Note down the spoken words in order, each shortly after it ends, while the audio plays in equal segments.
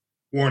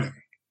Warning: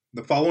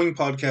 the following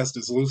podcast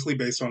is loosely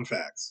based on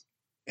facts.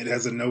 It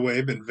has in no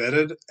way been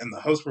vetted, and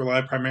the hosts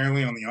rely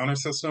primarily on the honor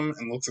system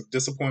and looks of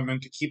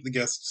disappointment to keep the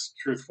guests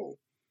truthful.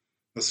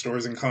 The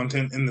stories and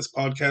content in this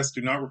podcast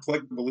do not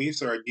reflect the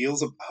beliefs or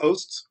ideals of the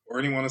hosts or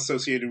anyone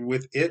associated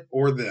with it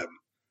or them.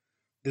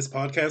 This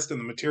podcast and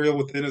the material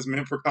within is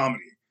meant for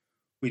comedy.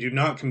 We do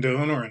not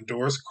condone or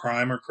endorse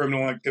crime or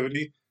criminal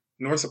activity,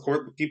 nor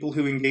support the people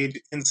who engage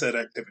in said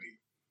activity.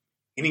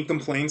 Any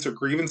complaints or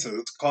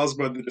grievances caused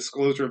by the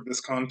disclosure of this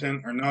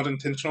content are not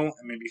intentional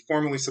and may be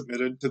formally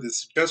submitted to the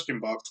suggestion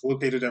box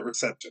located at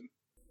reception.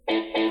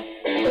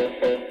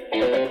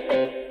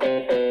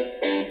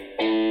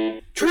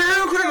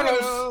 True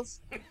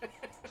criminals!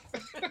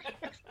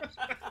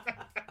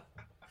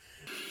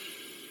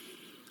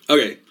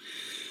 Okay.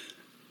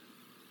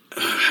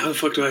 How the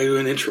fuck do I do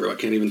an intro? I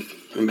can't even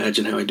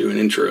imagine how I do an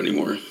intro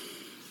anymore.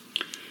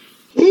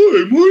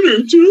 Hi, my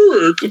name's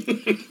Eric.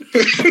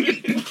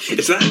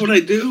 Is that what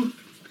I do?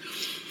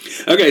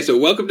 Okay, so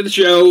welcome to the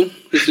show.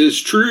 This is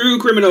True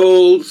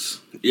Criminals.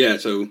 Yeah,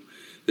 so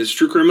this is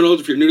True Criminals.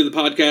 If you're new to the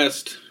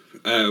podcast,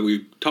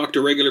 we talk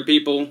to regular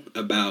people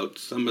about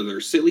some of their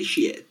silly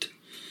shit.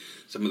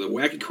 Some of the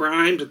wacky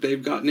crimes that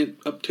they've gotten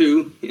up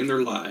to in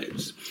their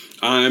lives.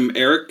 I'm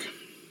Eric.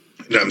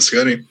 And I'm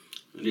Scotty.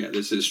 Yeah,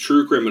 this is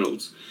True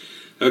Criminals.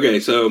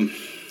 Okay, so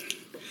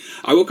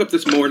I woke up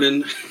this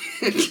morning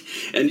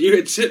and you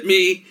had sent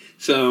me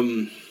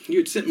some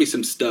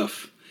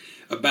stuff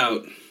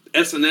about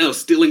SNL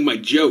stealing my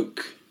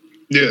joke.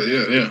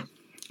 Yeah.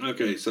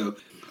 Okay, so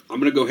I'm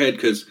going to go ahead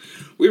because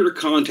we were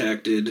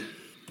contacted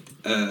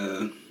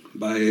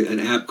by an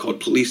app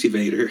called Police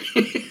Evader.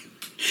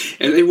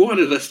 And they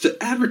wanted us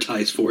to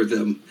advertise for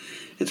them.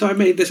 And so I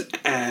made this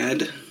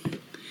ad.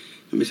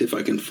 Let me see if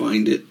I can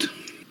find it.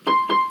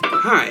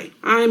 Hi,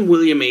 I'm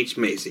William H.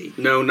 Macy.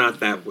 No, not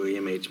that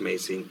William H.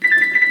 Macy.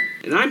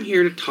 And I'm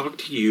here to talk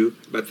to you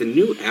about the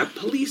new app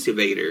Police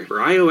Evader for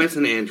iOS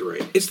and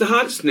Android. It's the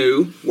hottest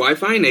new,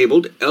 Wi-Fi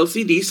enabled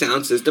LCD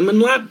sound system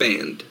and lap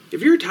band.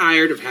 If you're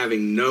tired of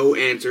having no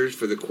answers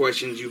for the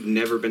questions you've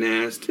never been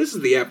asked, this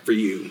is the app for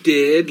you.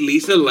 Did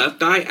Lisa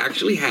Left Eye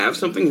actually have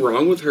something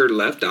wrong with her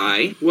left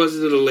eye? Was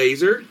it a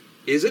laser?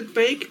 Is it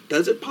fake?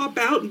 Does it pop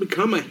out and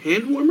become a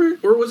hand warmer?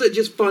 Or was it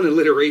just fun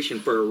alliteration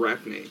for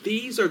Arachne?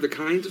 These are the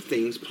kinds of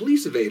things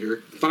Police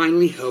Evader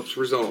finally helps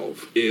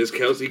resolve. Is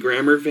Kelsey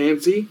Grammer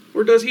fancy?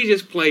 Or does he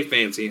just play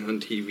fancy on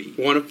TV?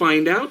 Want to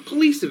find out?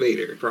 Police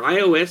Evader for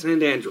iOS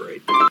and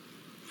Android.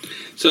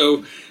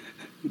 So,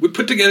 we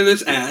put together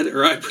this ad,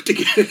 or I put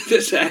together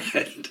this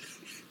ad.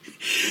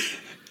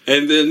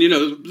 And then,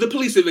 the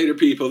Police Evader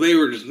people, they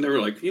were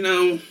like,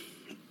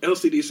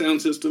 LCD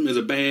sound system is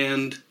a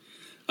band.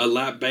 A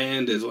lap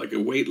band is like a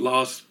weight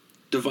loss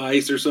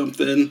device or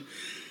something,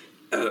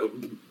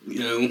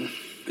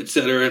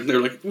 etc. And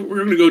they're like, we're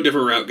going to go a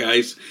different route,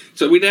 guys.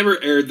 So we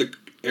never aired the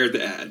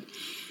ad.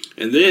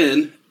 And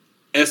then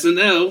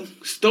SNL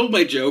stole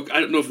my joke.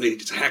 I don't know if they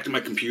just hacked my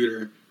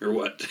computer or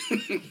what.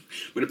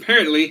 But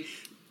apparently,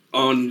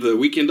 on the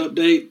Weekend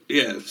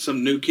Update,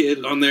 some new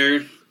kid on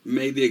there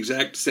made the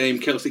exact same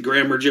Kelsey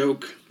Grammer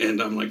joke.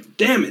 And I'm like,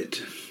 damn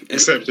it.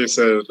 Except they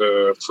said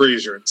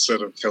Frasier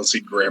instead of Kelsey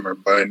Grammer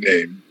by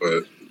name,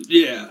 but...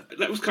 Yeah,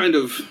 that was I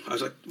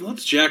was like, well,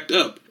 that's jacked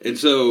up. And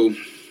so,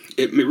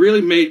 it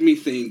really made me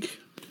think,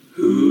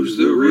 who's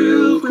the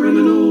real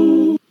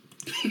criminal?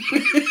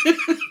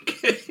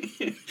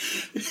 Okay.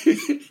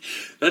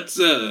 That's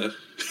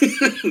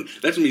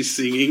me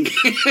singing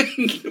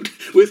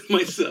with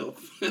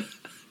myself.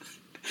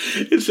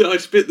 And so I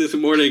spent this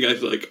morning, I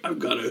was like, I've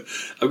gotta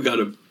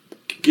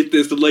get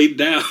this laid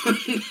down.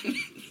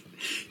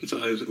 So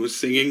I was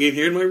singing in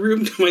here in my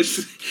room,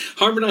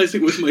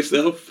 harmonizing with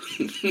myself.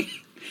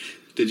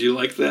 Did you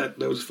like that?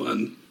 That was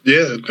fun.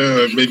 Yeah,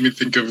 it made me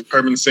think of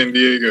Carmen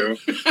Sandiego.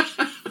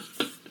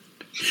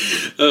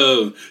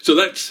 So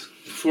that's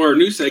for our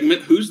new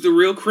segment, Who's the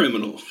Real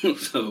Criminal?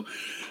 So,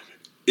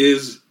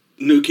 is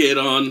new kid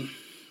on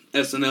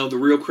SNL the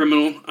real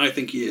criminal? I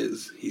think he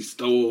is. He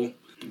stole...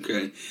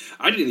 Okay.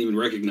 I didn't even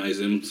recognize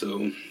him,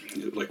 so...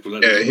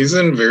 He's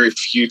in very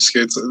few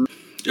skits.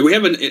 We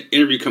have an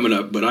interview coming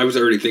up, but I was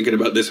already thinking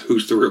about this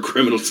Who's the Real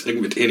Criminal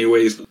segment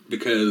anyways,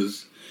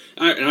 because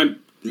I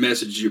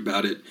messaged you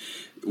about it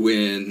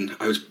when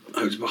I was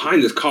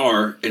behind this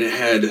car, and it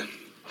had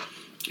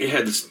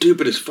the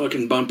stupidest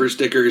fucking bumper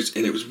stickers,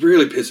 and it was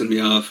really pissing me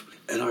off,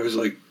 and I was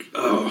like,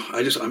 I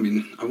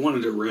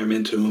wanted to ram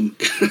into them.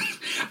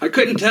 I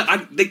couldn't tell,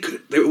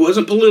 it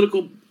wasn't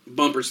political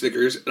bumper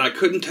stickers, and I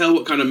couldn't tell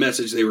what kind of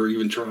message they were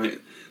even trying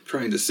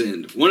to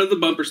send. One of the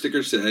bumper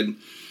stickers said,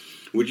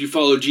 would you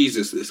follow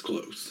Jesus this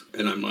close?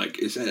 And I'm like,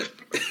 is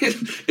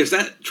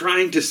that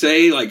trying to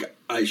say, like,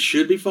 I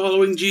should be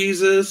following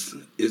Jesus?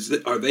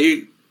 Are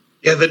they...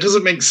 Yeah, that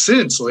doesn't make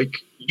sense. Like,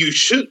 you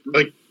should,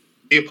 like,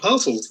 the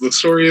apostles, the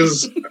story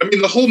is,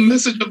 the whole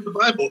message of the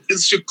Bible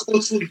is to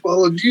closely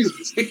follow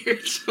Jesus.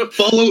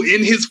 Follow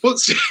in his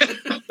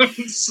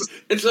footsteps.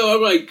 And so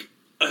I'm like,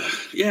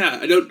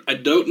 I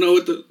don't know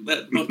what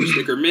that bumper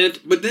sticker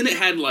meant, but then it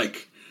had,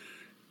 like,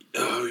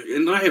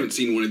 and I haven't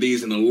seen one of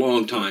these in a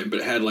long time, but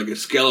it had like a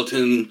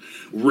skeleton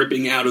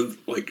ripping out of,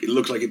 like, it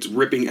looks like it's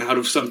ripping out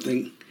of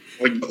something.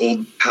 Like the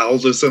old PAL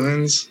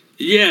designs?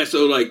 Yeah,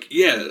 so like,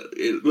 yeah,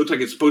 it looks like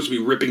it's supposed to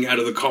be ripping out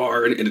of the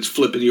car and it's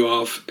flipping you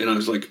off. And I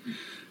was like,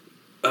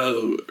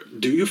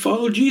 do you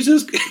follow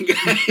Jesus?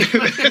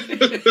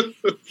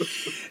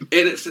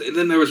 And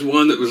then there was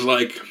one that was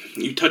like,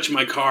 you touch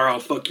my car, I'll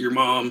fuck your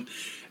mom.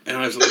 And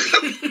I was like,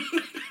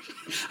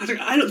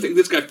 I don't think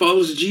this guy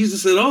follows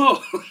Jesus at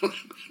all.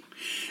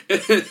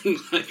 And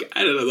like,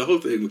 I don't know, the whole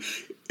thing.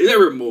 There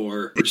were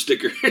more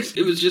stickers.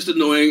 It was just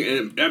annoying,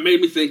 and that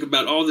made me think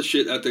about all the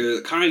shit out there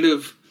that kind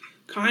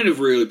of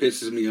really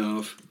pisses me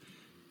off.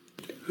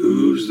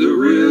 Who's the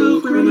real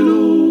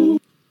criminal?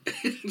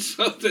 And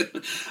so then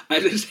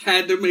I just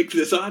had to make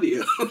this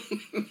audio.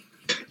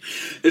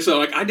 And so,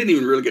 like, I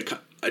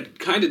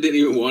kind of didn't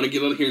even want to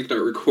get on here and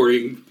start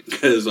recording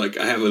because, like,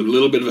 I have a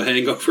little bit of a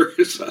hangover.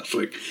 So I was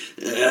like,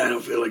 I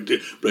don't feel like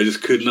it. But I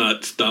just could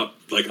not stop.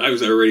 Like, I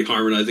was already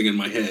harmonizing in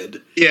my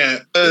head. Yeah.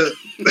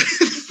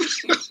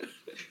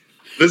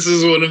 This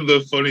is one of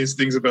the funniest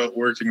things about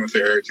working with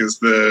Eric is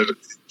that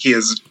he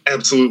has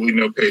absolutely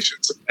no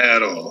patience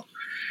at all.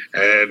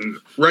 And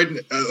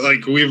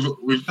like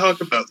we've talked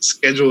about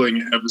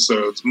scheduling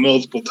episodes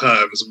multiple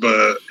times,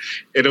 but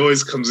it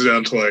always comes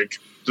down to like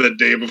the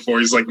day before.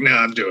 He's like,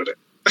 "Nah, I'm doing it."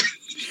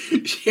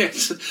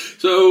 Yes.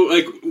 So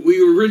like we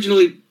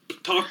originally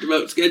talked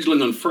about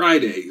scheduling on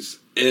Fridays,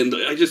 and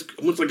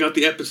once I got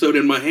the episode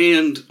in my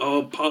hand,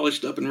 all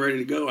polished up and ready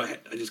to go, I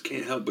just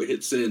can't help but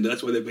hit send.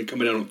 That's why they've been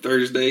coming out on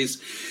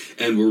Thursdays,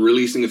 and we're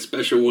releasing a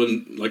special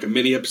one, like a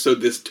mini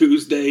episode this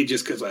Tuesday,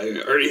 just because I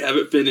already have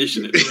it finished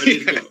and it's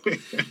ready to go.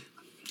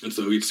 And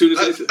so as soon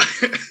as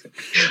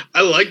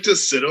I like to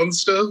sit on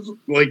stuff,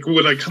 like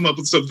when I come up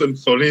with something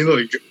funny,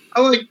 like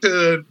I like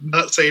to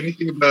not say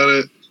anything about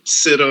it,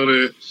 sit on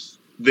it.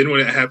 Then when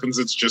it happens,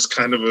 it's just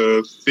kind of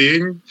a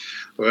thing.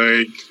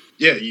 Like,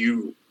 yeah,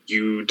 you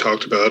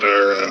talked about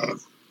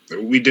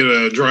we did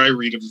a dry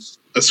read of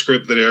a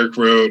script that Eric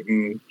wrote,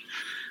 and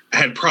I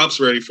had props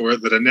ready for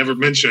it that I never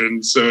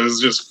mentioned. So it was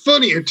just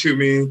funnier to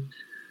me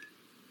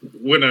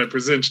when I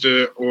presented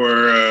it.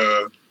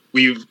 Or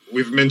we've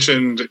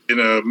mentioned in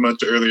a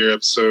much earlier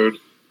episode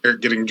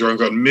Eric getting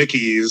drunk on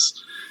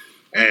Mickey's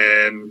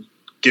and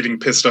getting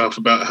pissed off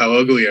about how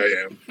ugly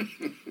I am.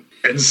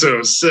 And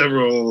so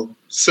several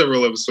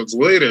episodes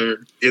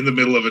later, in the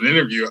middle of an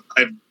interview,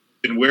 I've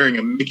been wearing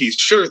a Mickey's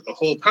shirt the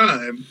whole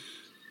time,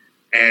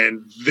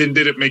 and then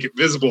didn't make it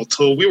visible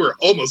till we were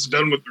almost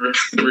done with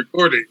the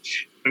recording,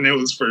 and it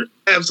was for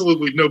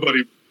absolutely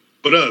nobody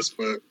but us.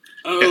 But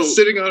yeah,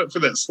 sitting on it for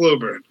that slow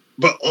burn.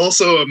 But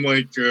also, I'm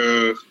like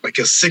a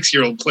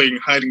 6-year-old playing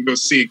hide and go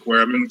seek,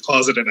 where I'm in the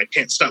closet and I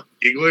can't stop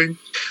giggling.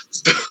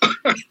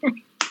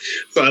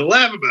 So I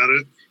laugh about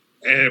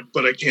it,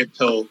 but I can't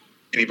tell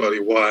anybody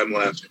why I'm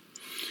laughing.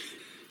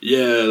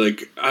 Yeah,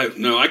 like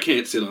I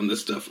can't sit on this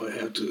stuff. I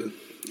have to.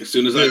 As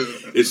soon as I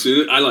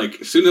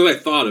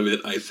thought of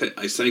it, I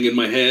sang in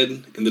my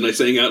head, and then I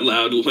sang out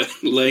loud,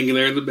 laying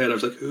there in the bed. I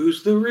was like,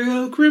 "Who's the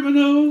real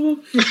criminal?"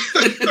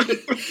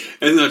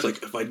 And then I was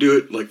like, if I do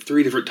it like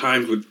 3 different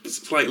times with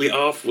slightly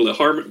off,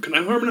 can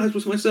I harmonize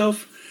with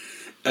myself?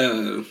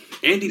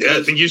 Andy does.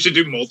 I think you should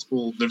do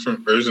multiple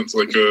different versions,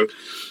 like a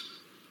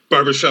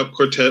barbershop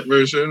quartet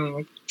version,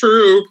 like,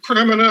 true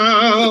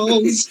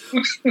criminals.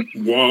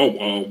 Whoa,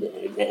 whoa,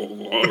 whoa, whoa,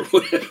 whoa,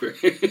 whatever.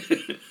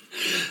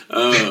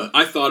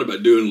 I thought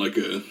about doing like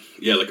a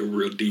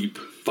real deep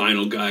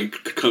final guy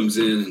comes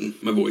in, and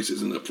my voice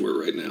isn't up for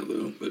it right now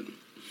though.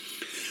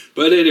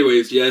 But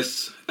anyways,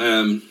 yes.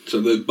 So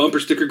the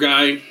bumper sticker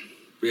guy,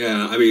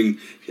 yeah. I mean,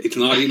 it's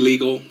not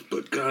illegal,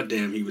 but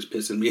goddamn, he was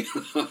pissing me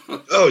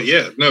off. Oh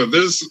yeah, no.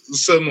 There's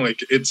some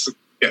like it's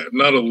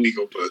not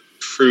illegal, but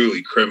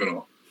truly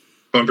criminal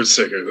bumper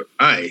sticker.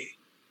 I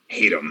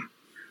hate them.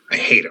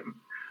 I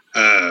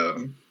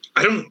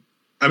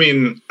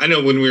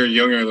know when we were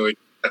younger, like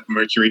at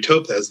Mercury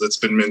Topaz that's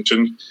been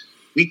mentioned,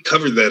 we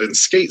covered that in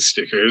skate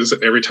stickers.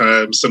 Every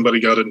time somebody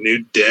got a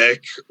new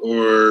deck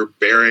or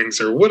bearings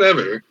or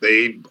whatever,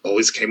 they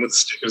always came with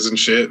stickers and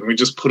shit, and we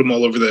just put them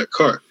all over that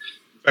car.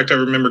 In fact, I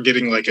remember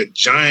getting like a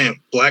giant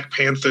Black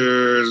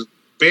Panther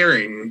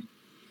bearing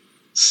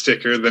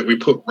sticker that we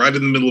put right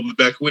in the middle of the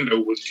back window,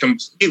 which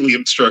completely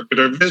obstructed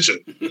our vision.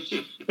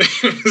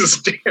 It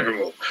was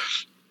terrible.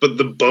 But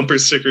the bumper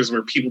stickers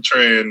where people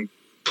try and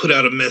put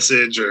out a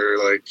message or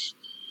like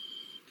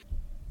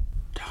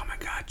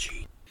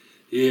Tamagotchi,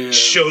 yeah,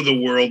 show the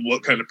world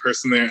what kind of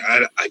person they are.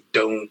 I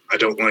don't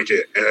like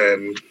it.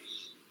 And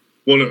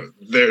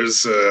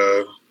there's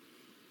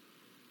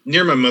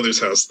near my mother's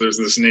house, there's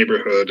this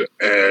neighborhood,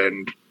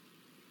 and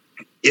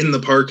in the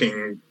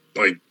parking,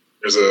 like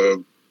there's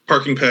a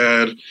parking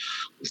pad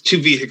with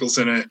 2 vehicles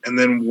in it, and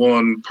then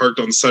one parked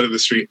on the side of the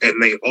street,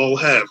 and they all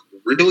have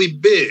really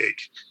big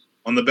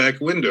on the back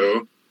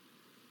window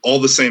all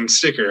the same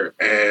sticker,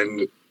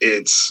 and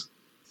it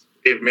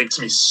makes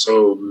me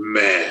so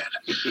mad.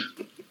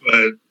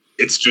 But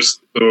it's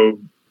just the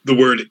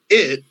word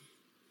 "it"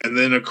 and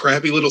then a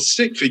crappy little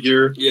stick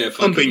figure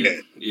pumping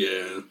it.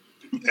 Yeah.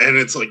 And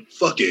it's like,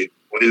 fuck it.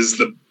 What is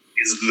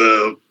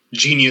the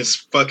genius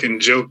fucking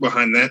joke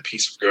behind that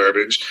piece of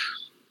garbage?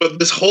 But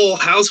this whole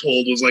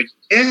household was like,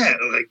 yeah,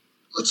 like,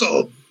 let's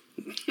all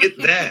get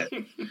that.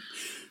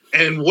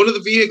 And one of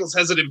the vehicles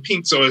has it in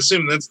pink, so I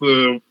assume that's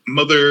the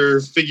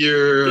mother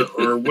figure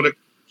or what it,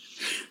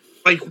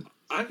 like,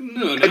 I don't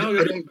know. I don't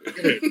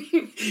get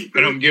it.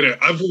 I don't get it.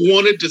 I've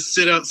wanted to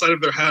sit outside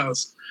of their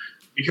house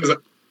because,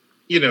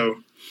 you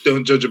know,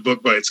 don't judge a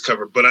book by its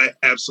cover, but I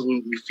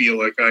absolutely feel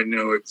like I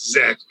know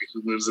exactly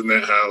who lives in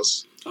that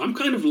house. I'm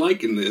kind of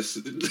liking this.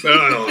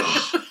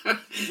 Oh.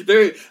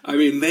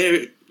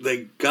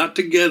 They got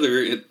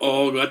together and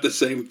all got the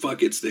same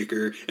fuck it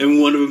sticker,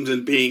 and one of them's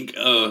in pink.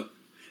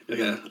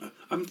 Yeah,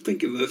 I'm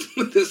thinking this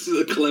is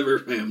a clever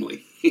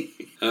family.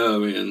 Oh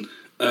man.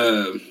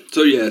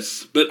 So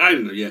yes, but I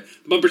don't know. Yeah,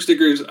 bumper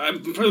stickers.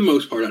 For the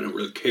most part, I don't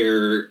really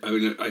care. I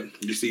mean,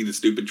 you see the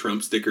stupid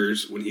Trump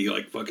stickers when he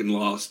like fucking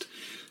lost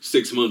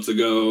 6 months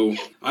ago.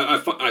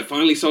 I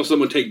finally saw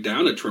someone take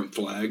down a Trump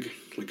flag.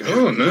 Like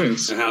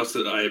nice. A house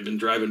that I had been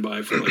driving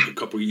by for like a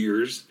couple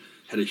years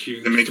had a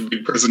huge. They make a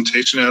big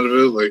presentation out of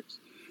it, like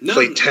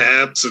play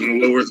taps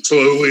and lower it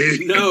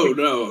slowly. No.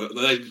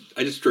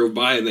 I just drove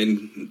by and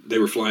then they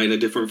were flying a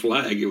different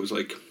flag. It was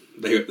like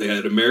they had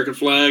an American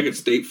flag, a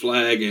state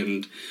flag,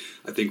 and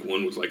I think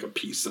one was like a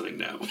peace sign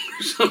now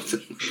or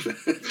something like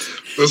that.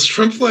 Those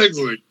Trump flags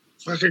like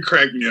fucking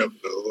crack me up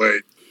though,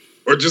 like.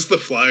 Or just the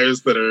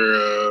flyers that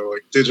are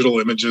like digital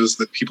images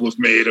that people have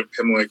made of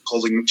him like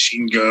holding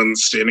machine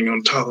guns, standing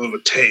on top of a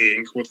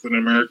tank with an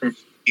American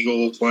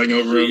eagle flying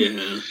over him.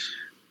 Yeah.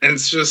 And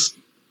it's just,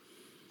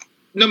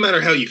 no matter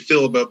how you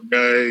feel about the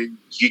guy,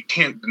 you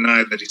can't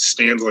deny that he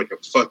stands like a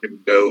fucking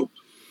dope.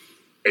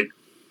 Like,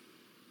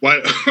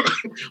 why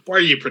are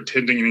you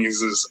pretending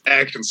he's this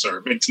action star?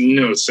 It makes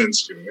no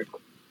sense to me.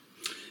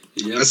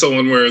 Yeah. I saw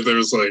one where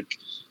there's like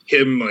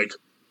him like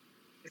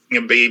a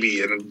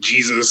baby and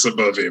Jesus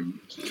above him.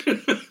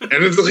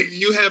 And it's like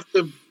you have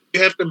to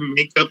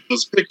make up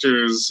those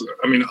pictures.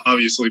 I mean,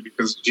 obviously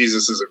because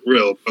Jesus isn't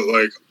real, but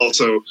like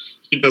also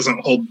he doesn't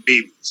hold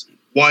babies.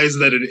 Why is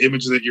that an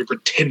image that you're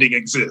pretending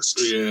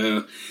exists?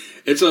 Yeah.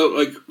 It's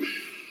like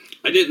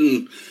I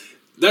didn't.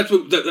 That's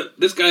what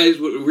this guy's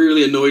what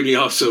really annoyed me.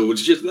 Also,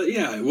 it's just that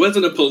it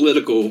wasn't a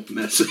political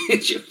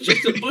message. It was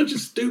just a bunch of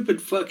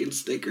stupid fucking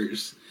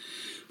stickers.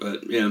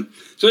 But yeah.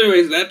 So,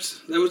 anyways, that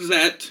was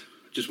that.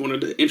 Just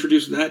wanted to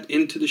introduce that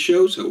into the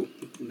show, so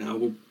now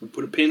we'll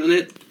put a pin on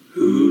it.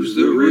 Who's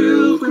the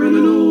real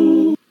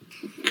criminal?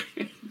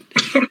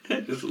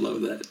 I just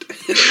love that.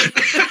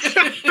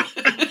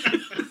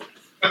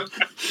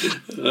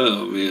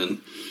 Oh,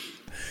 man.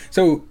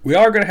 So, we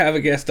are going to have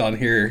a guest on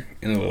here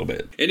in a little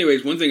bit.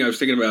 Anyways, one thing I was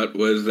thinking about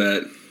was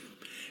that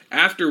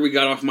after we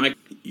got off mic,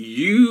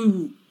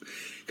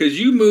 because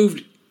you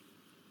lived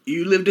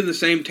in the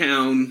same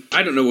town.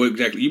 I don't know what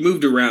exactly. You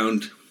moved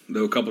around,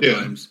 though, a couple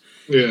times.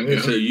 Yeah.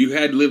 So you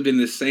had lived in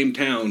this same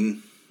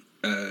town,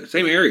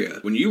 same area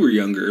when you were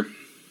younger,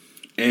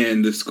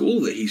 and the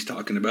school that he's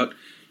talking about,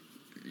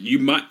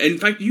 in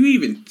fact, you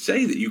even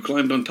say that you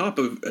climbed on top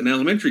of an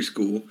elementary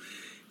school,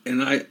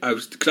 and I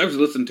was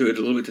listening to it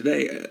a little bit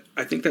today.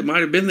 I think that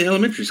might have been the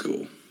elementary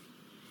school.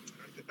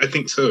 I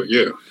think so,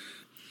 yeah.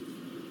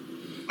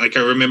 Like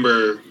I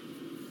remember,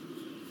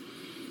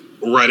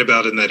 right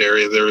about in that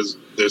area, there's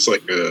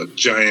like a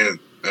giant.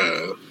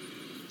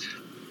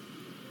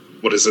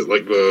 What is it,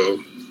 like the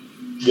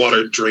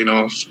water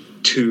drain-off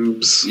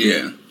tubes?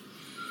 Yeah.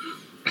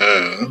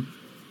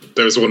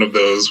 There's one of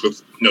those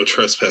with no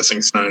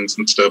trespassing signs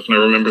and stuff, and I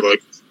remember,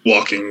 like,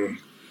 walking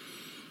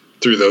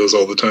through those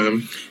all the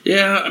time.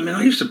 Yeah, I mean,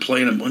 I used to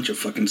play in a bunch of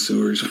fucking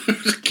sewers when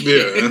I was a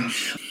kid. Yeah.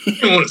 I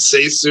don't want to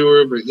say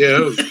sewer, but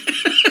yeah.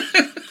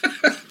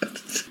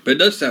 But it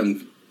does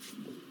sound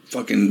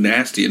fucking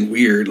nasty and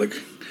weird. Like,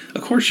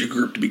 of course you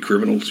grew up to be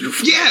criminals.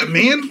 Yeah,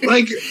 man.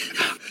 Like...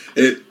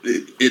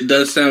 It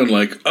does sound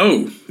like,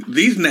 oh,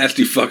 these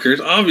nasty fuckers,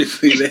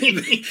 obviously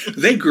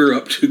they grew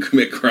up to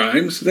commit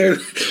crimes. They're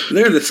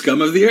the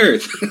scum of the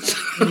earth.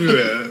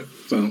 Yeah.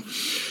 So,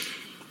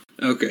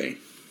 okay,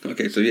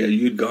 so yeah,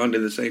 you had gone to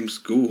the same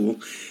school.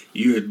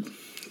 You had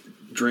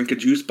drank a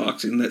juice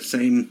box in that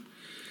same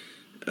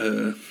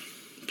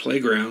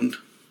playground.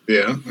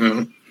 Yeah.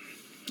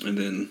 And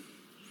then...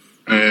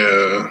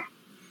 I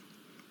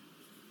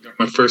got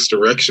my first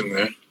erection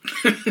there.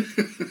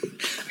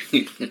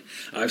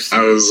 I've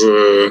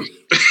seen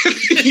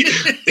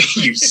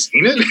You've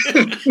seen it?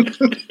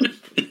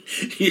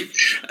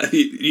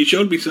 you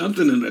showed me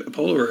something in a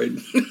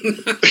Polaroid.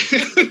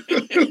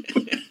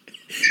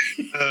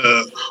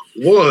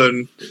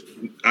 One,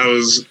 I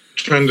was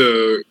trying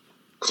to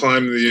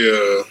climb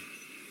the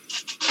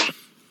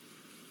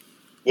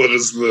what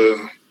is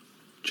the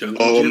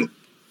jungle gym?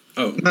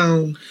 Oh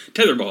no,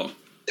 tetherball.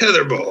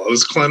 I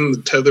was climbing the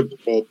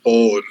tetherball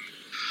pole,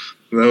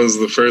 and that was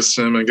the first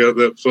time I got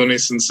that funny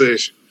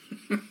sensation.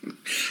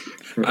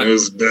 It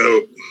was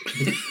dope.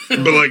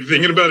 But like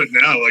thinking about it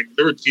now, like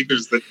there were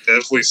teachers that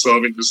definitely saw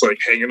me just like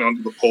hanging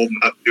onto the pole,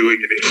 not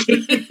doing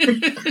anything.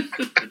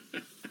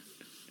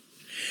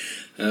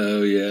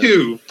 Oh, yeah.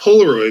 2,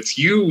 Polaroids.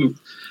 You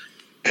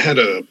had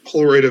a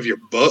Polaroid of your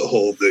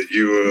butthole that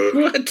you...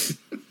 What?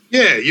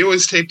 Yeah, you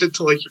always taped it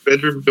to, like, your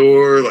bedroom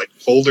door, like,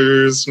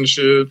 folders and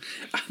shit.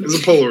 It's a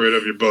Polaroid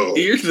of your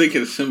butthole. You're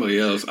thinking of somebody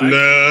else. No.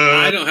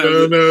 I don't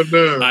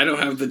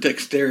have the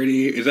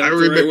dexterity. Is that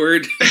the right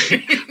word?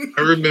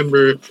 I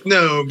remember...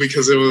 No,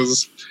 because it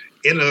was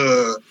in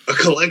a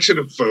collection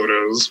of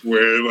photos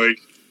where, like,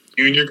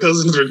 you and your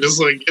cousins are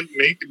just, like, getting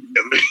naked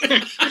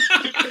together.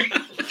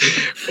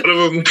 One of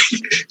them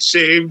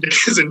shaved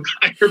his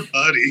entire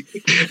body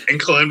and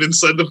climbed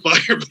inside the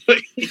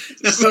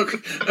fireplace.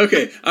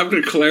 Okay, I'm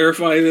going to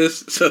clarify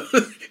this,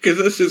 because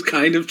this is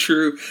kind of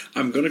true.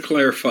 I'm going to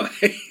clarify.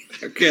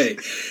 Okay,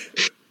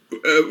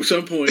 at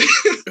some point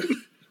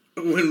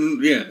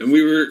when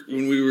we were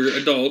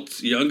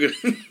adults, young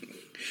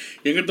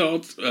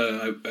adults,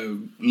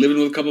 living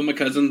with a couple of my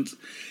cousins,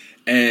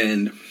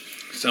 and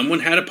someone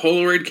had a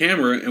Polaroid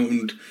camera,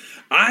 and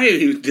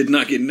I did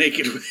not get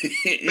naked with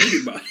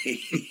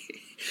anybody.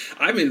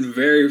 I'm in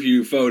very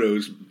few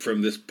photos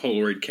from this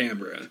Polaroid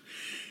camera,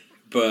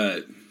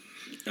 but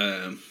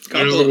there's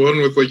the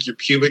one with like your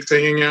pubic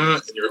hanging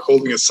out, and you're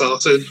holding a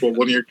sausage while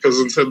one of your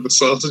cousins had the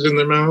sausage in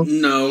their mouth.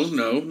 No.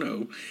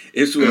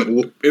 It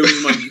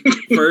was my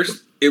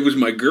first. It was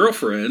my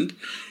girlfriend.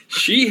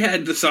 She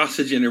had the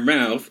sausage in her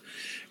mouth,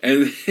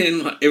 and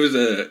then it was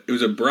a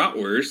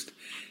bratwurst,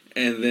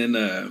 and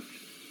then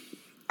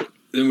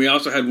we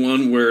also had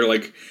one where,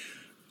 like,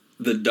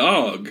 the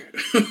dog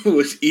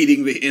was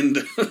eating the end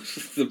of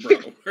the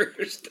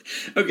bratwurst.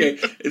 Okay,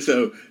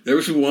 so there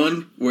was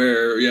one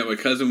where, my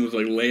cousin was,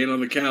 like, laying on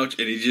the couch,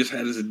 and he just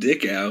had his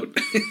dick out.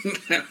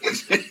 That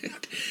was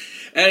it.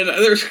 And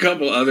there's a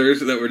couple others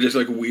that were just,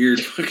 like, weird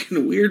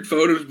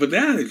photos, but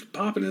he's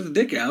popping his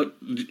dick out.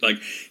 Like,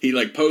 he,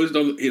 like, posed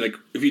on,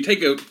 if you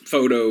take a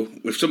photo,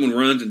 if someone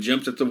runs and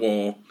jumps at the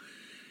wall,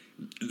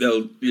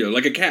 they'll,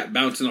 like a cat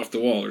bouncing off the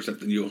wall or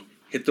something, you'll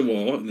hit the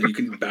wall, and then you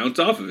can bounce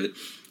off of it.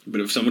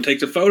 But if someone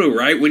takes a photo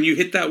right when you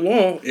hit that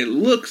wall, it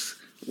looks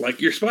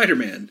like you're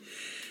Spider-Man.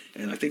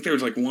 And I think there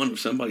was, like, one of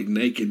somebody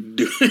naked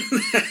doing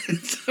that.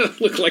 So it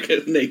looked like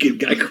a naked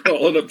guy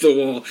crawling up the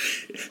wall.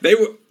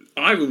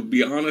 I will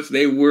be honest,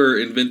 they were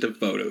inventive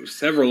photos.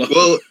 Several of them.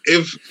 Well,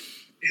 if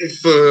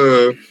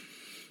it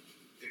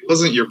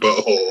wasn't your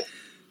butthole,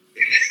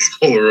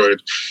 Polaroid,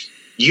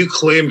 you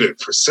claimed it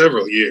for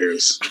several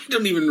years. I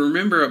don't even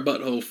remember a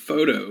butthole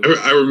photo.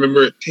 I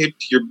remember it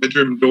taped to your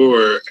bedroom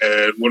door,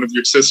 and one of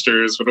your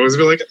sisters would always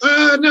be like,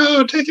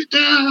 no, take it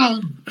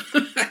down.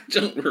 I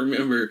don't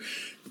remember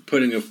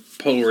putting a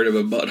Polaroid of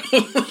a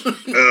butthole.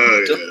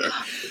 Oh, yeah.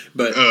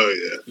 But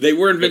they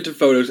were inventive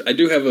photos. I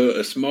do have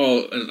a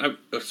small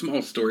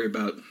story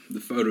about the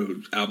photo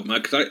album,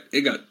 because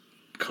it got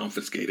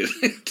confiscated.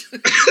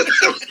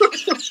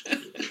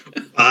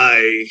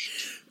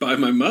 By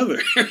my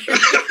mother.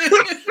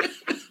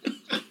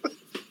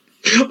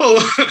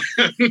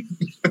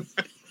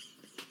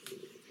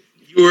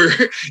 You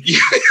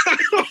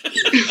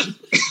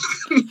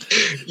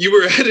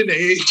were at an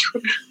age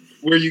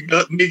where you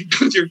got naked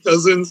with your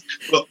cousins,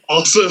 but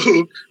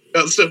also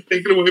got stuff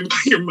taken away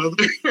by your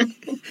mother.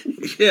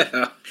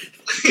 Yeah.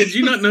 Did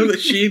you not know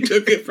that she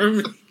took it from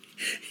me?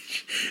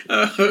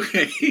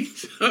 Okay.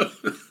 So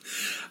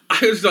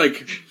I was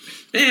like,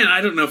 man,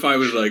 I don't know if I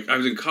was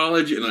in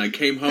college and I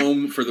came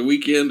home for the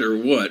weekend or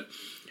what.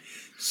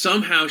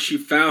 Somehow she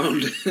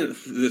found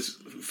this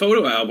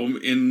photo album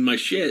in my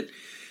shit.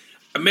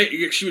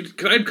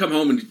 Because I'd come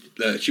home and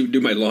she would do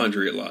my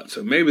laundry a lot,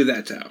 so maybe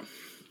that's how.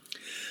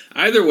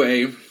 Either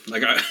way,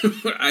 like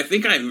I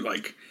think I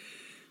like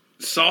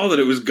saw that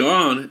it was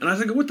gone, and I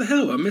was like, "What the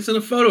hell? I'm missing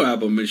a photo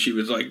album." And she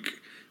was like,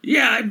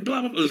 "Yeah, I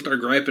blah blah blah."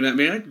 Started griping at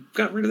me. I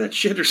got rid of that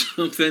shit or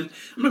something.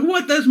 I'm like,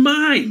 "What? That's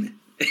mine."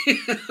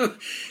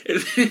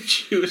 And then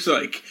she was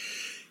like,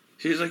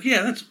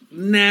 "Yeah, that's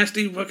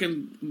nasty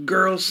fucking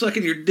girl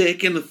sucking your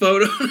dick in the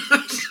photo." And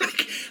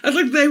I was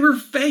like, they were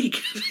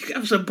fake. That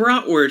was a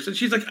bratwurst. And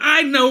she's like,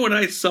 "I know what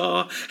I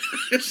saw."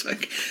 It's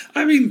like,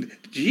 I mean,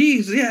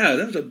 geez, yeah,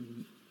 that was a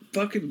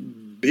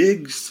fucking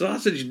big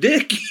sausage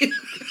dick.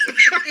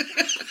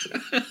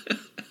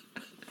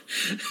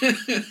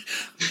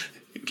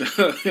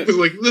 I was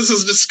like, this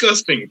is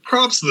disgusting.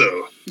 Props,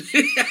 though.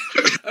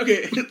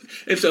 Okay,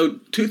 and so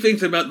 2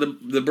 things about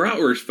the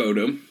bratwurst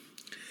photo.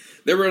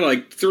 There were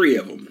like 3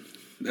 of them.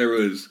 There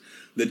was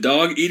the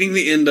dog eating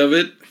the end of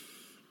it,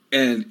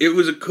 and it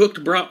was a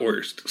cooked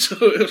bratwurst, so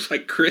it was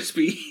like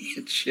crispy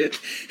and shit.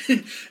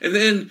 And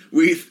then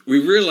we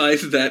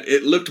realized that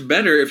it looked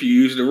better if you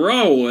used a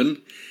raw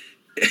one.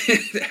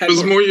 It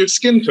was more your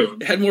skin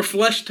tone. It had more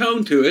flesh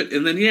tone to it,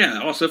 and then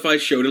also if I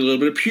showed a little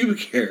bit of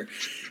pubic hair.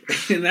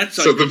 And that's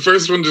so the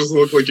first one just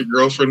looked like your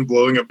girlfriend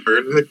blowing a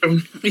bird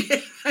victim.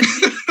 Yeah.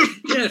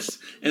 Yes,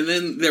 and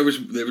then there was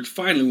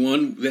finally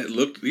one that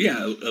looked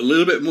a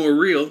little bit more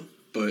real,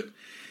 but it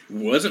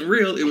wasn't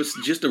real. It was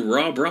just a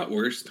raw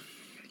bratwurst.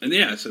 And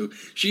so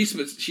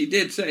she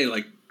did say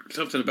like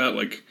something about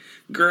like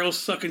girls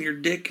sucking your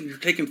dick and you're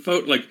taking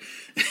photo like.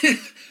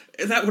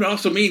 That would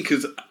also mean,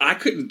 because I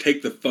couldn't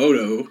take the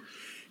photo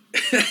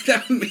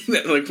That would mean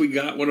that, like, we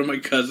got one of my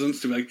cousins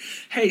to be like,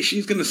 hey,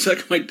 she's going to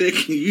suck my dick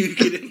and you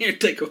get in here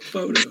and take a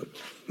photo.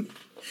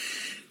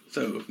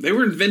 So, they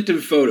were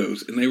inventive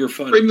photos, and they were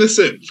fun. Frame this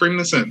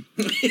in.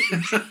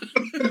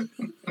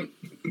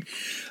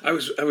 I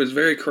was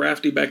very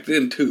crafty back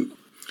then, too.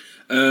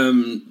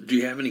 Do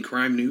you have any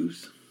crime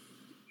news?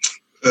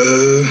 No,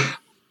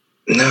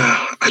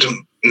 I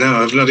don't.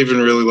 No, I've not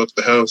even really left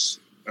the house.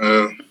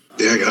 Yeah,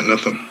 I got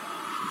nothing.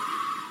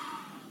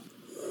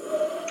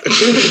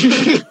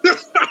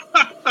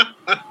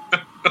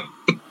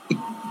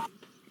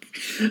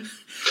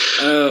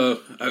 I'm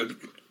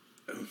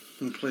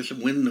going to play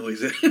some wind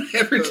noise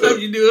every time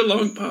you do a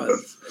long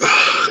pause.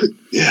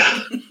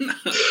 Yeah.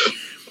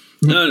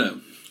 No.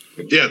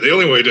 Yeah, the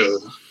only way to,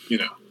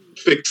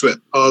 fix that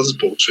pause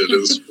bullshit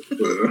is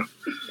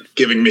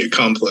giving me a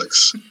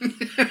complex.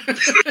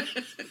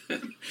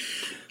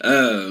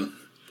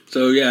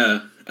 So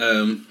yeah,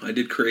 I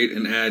did create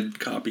an ad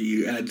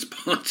copy, ad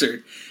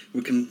sponsor.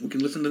 We can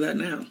listen to that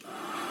now.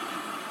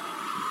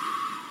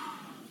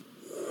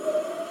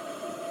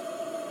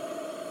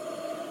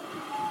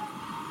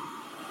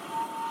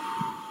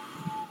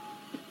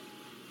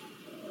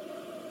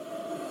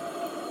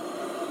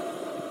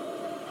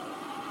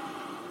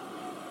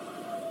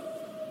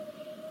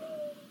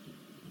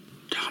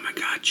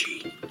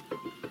 Tamagotchi.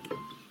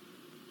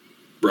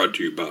 Brought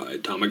to you by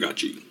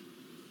Tamagotchi.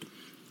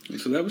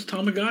 So that was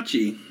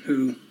Tamagotchi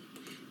who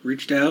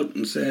reached out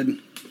and said,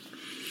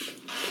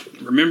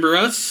 remember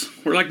us?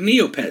 We're like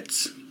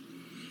Neopets.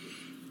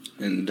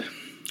 And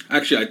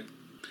actually,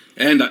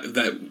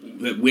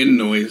 that wind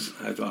noise,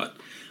 I thought,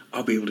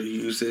 I'll be able to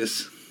use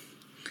this.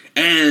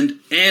 And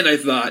I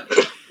thought,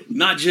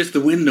 not just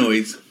the wind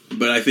noise,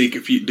 but I think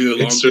if you do a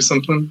long... Or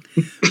something?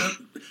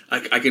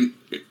 I can,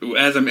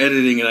 as I'm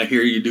editing and I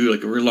hear you do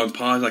like a real long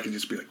pause, I can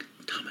just be like,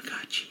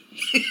 Tamagotchi.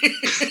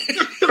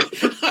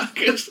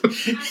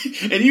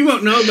 And you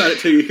won't know about it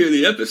till you hear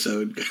the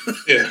episode.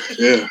 Yeah.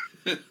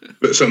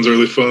 That sounds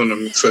really fun.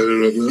 I'm excited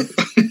about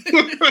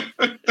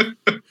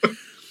that.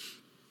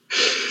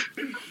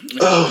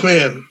 Oh,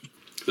 man.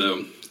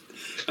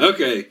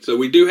 So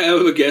we do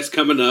have a guest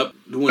coming up.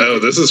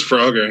 This is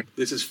Frogger.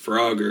 This is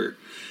Frogger.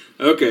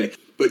 Okay,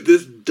 but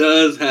this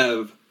does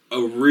have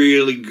a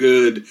really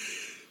good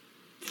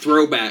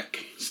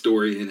throwback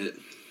story in it.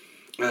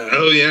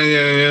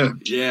 Yeah.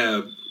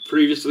 Yeah,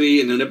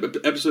 previously in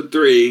episode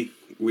 3,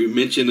 we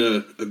mentioned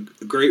a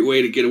great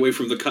way to get away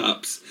from the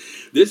cops.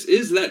 This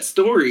is that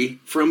story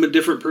from a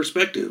different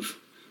perspective.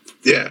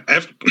 Yeah,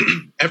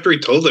 after he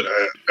told it,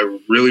 I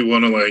really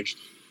want to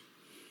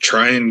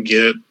try and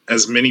get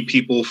as many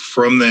people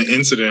from that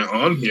incident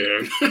on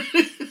here,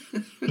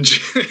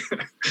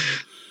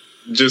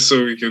 just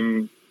so we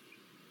can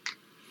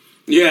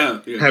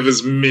have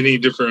as many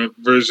different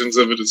versions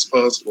of it as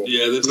possible.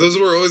 Yeah, those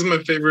were always my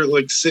favorite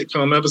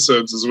sitcom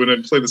episodes, is when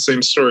I'd play the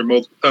same story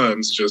multiple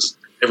times, just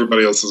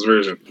everybody else's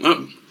version.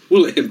 Oh,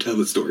 we'll let him tell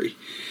the story.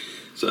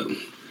 So,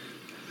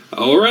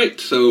 all right,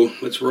 so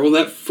let's roll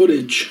that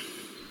footage.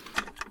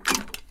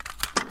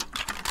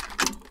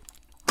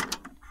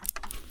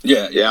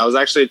 Yeah. I was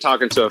actually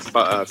talking to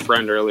a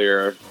friend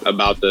earlier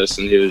about this,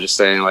 and he was just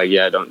saying,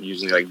 I don't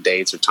use any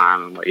dates or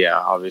time. I'm like, yeah,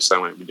 obviously I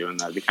wouldn't be doing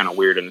that. It'd be kind of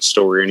weird in the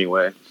story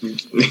anyway.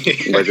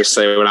 Just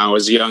say when I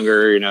was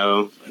younger,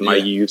 my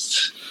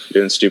youth,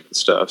 doing stupid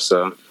stuff.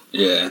 So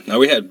yeah. Now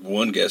we had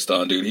one guest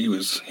on, dude. He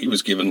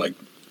was given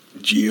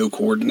geo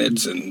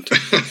coordinates and.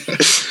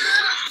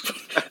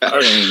 I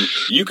mean,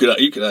 you could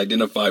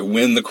identify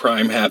when the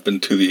crime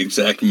happened to the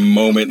exact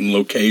moment and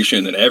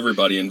location and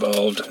everybody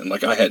involved, and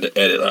I had to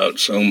edit out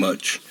so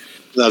much.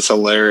 That's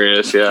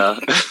hilarious. Yeah,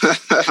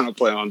 I don't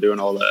plan on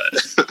doing all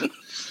that.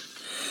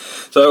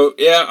 So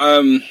yeah,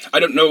 I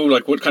don't know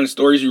what kind of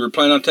stories you were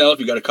planning on telling. If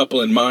you got a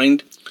couple in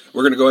mind,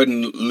 we're gonna go ahead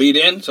and lead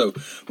in. So,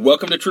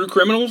 welcome to True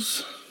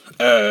Criminals.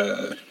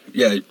 We've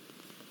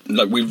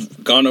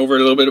gone over a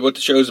little bit of what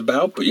the show's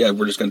about, but yeah,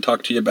 we're just gonna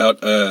talk to you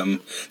about. This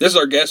is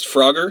our guest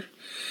Frogger.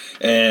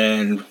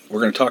 And we're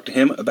going to talk to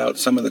him about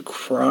some of the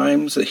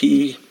crimes that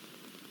he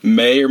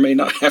may or may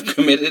not have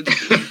committed.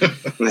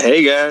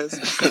 Hey, guys.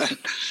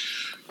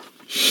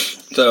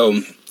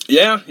 So,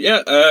 yeah.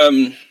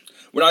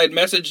 When I had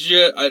messaged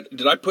you,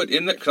 did I put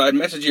in that? Because I had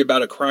messaged you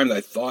about a crime that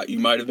I thought you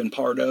might have been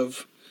part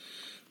of.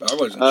 But I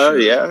wasn't sure.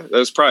 Yeah,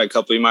 there's probably a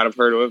couple you might have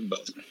heard of,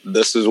 but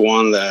this is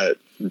one that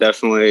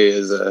definitely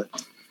is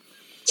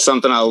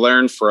something I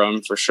learned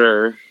from, for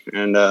sure.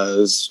 And it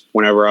was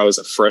whenever I was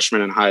a freshman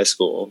in high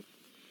school.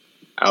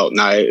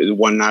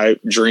 One night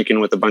drinking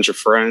with a bunch of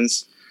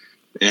friends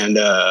and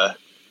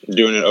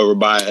doing it over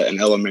by an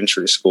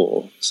elementary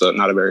school. So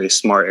not a very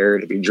smart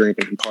area to be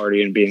drinking and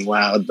partying and being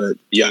loud, but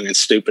young and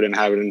stupid and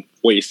having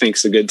what you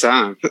think's a good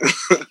time.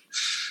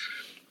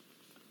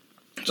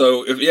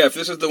 So if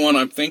this is the one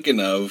I'm thinking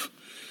of,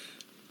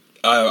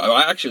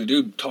 I actually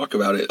do talk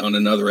about it on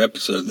another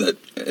episode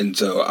and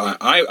so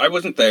I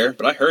wasn't there,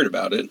 but I heard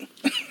about it.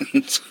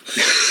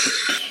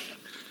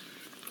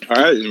 All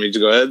right, you need to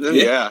go ahead then?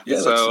 Yeah.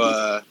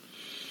 So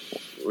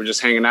we're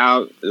just hanging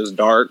out. It was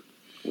dark.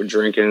 We're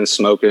drinking,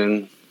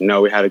 smoking,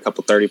 we had a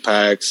couple 30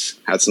 packs,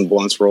 had some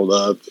blunts rolled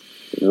up,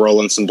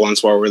 rolling some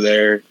blunts while we're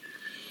there.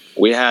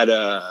 We had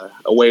a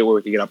way where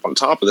we could get up on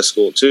top of the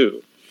school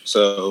too.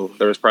 So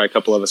there was probably a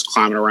couple of us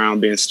climbing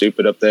around, being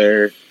stupid up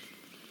there.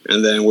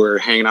 And then we're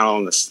hanging out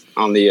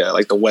on the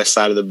like the west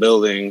side of the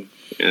building,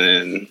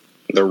 and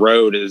the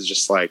road is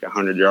just like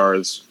 100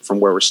 yards from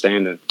where we're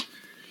standing,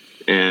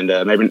 and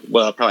probably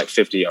like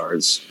 50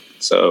 yards.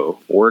 So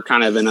we're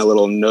kind of in a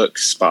little nook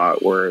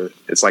spot where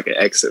it's like an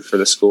exit for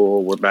the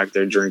school. We're back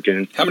there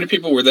drinking. How many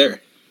people were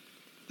there?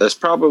 There's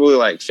probably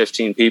like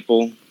 15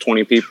 people,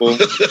 20 people,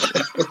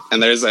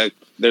 and there's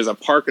a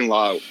parking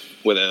lot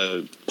with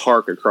a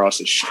park across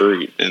the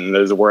street, and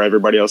there's where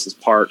everybody else is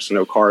parked. So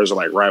no cars are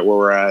like right where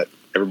we're at.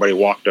 Everybody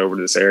walked over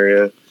to this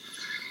area.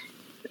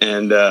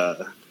 And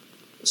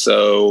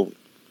so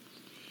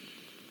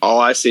all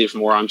I see from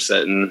where I'm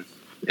sitting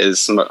is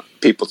some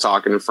people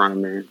talking in front of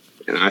me,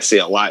 and I see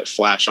a light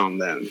flash on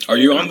them. Are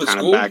you on the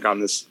school? Back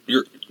on this.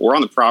 We're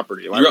on the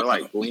property. Like, we're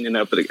like leaning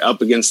up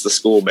against the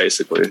school,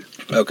 basically.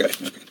 Okay.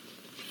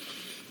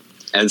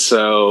 And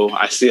so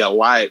I see a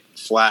light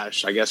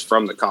flash, I guess,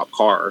 from the cop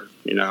car,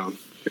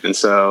 and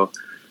so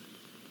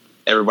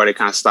everybody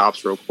kind of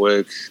stops real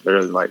quick.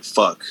 They're like,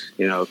 fuck,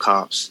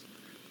 cops.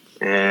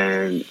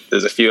 And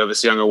there's a few of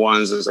us younger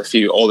ones. There's a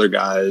few older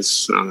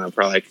guys. I don't know,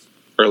 probably like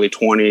early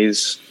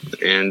 20s.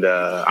 And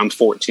I'm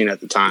 14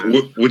 at the time.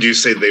 Would you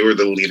say they were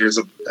the leaders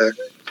of the pack?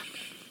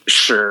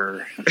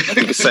 Sure.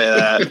 You could say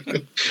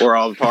that. We're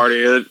all the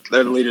party.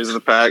 They're the leaders of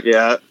the pack,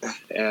 yeah.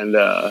 And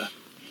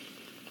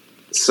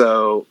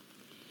so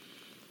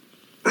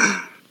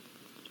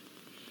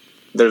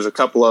there's a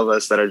couple of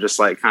us that are just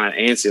like kind of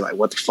antsy, like,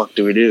 what the fuck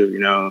do we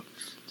do,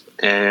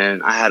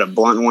 And I had a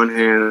blunt in one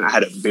hand, and I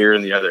had a beer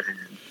in the other hand.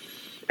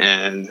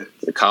 And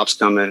the cops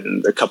come in,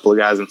 and a couple of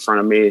guys in front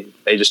of me,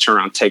 they just turn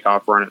around and take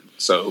off running.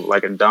 So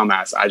like a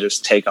dumbass, I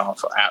just take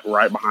off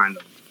right behind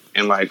them.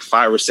 And like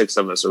 5 or 6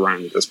 of us are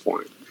running at this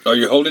point. Are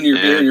you holding your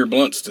beer and your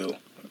blunt still?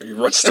 Are you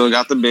running? Still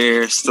got the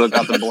beer, still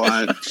got the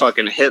blunt,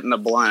 fucking hitting the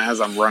blunt as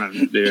I'm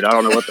running, dude. I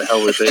don't know what the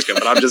hell we're thinking,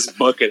 but I'm just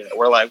booking it.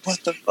 We're like, what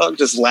the fuck?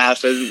 Just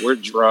laughing. We're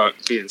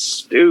drunk, being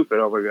stupid.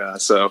 Oh my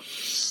God. So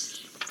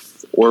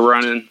we're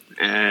running,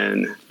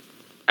 and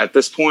at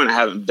this point,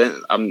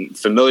 I'm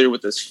familiar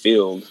with this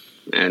field,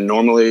 and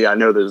normally I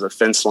know there's a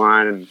fence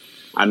line, and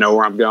I know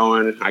where I'm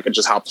going. I could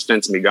just hop the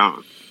fence and be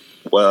gone.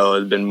 Well,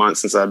 it's been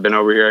months since I've been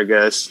over here, I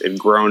guess. It'd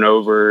grown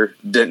over.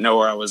 Didn't know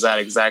where I was at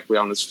exactly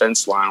on this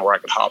fence line where I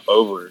could hop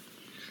over.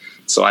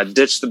 So I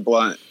ditched the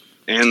blunt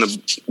and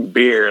the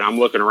beer, and I'm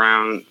looking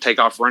around, take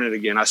off running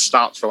again. I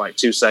stopped for like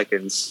 2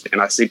 seconds,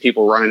 and I see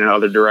people running in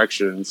other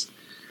directions.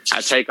 I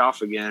take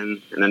off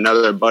again, and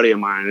another buddy of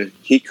mine,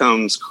 he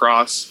comes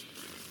across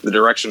the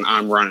direction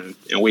I'm running,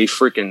 and we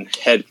freaking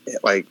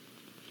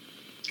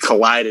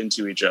collide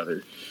into each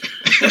other.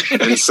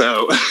 And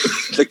so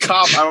the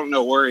cop, I don't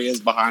know where he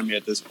is behind me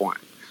at this point.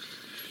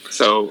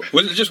 So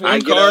was it just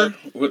one car?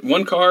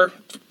 One car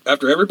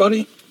after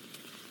everybody?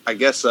 I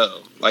guess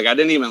so. Like, I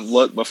didn't even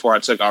look before I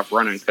took off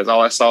running, because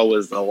all I saw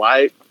was the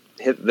light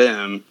hit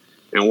them,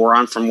 and where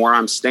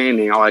I'm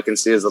standing, all I can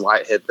see is the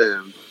light hit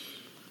them.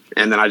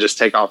 And then I just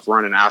take off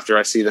running after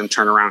I see them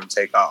turn around and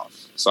take off.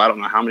 So I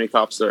don't know how many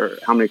cops there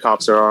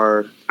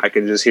are. I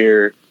can just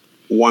hear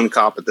one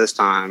cop at this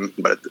time,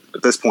 but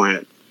at this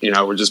point,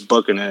 we're just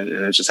booking it,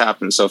 and it's just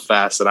happening so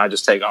fast that I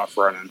just take off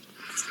running.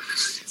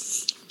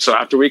 So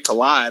after we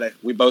collide,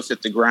 we both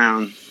hit the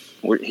ground.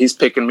 He's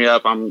picking me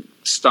up. I'm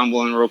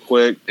stumbling real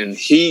quick, and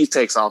he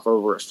takes off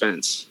over a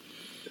fence.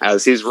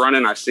 As he's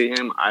running, I see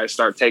him. I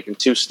start taking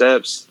 2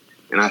 steps,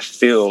 and I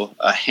feel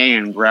a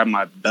hand grab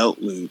my belt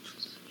loop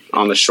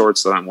on the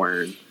shorts that I'm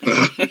wearing.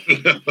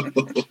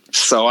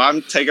 So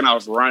I'm taking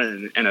off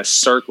running in a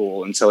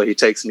circle until he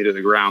takes me to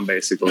the ground,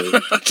 basically.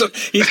 So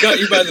he's got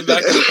you by the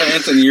back of the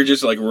pants, and you're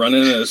just like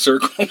running in a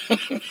circle.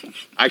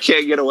 I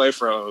can't get away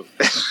from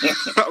him.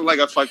 I'm like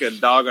a fucking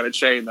dog on a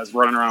chain that's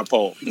running around a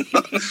pole.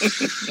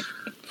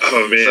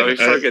 Oh, man. So he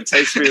fucking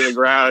takes me to the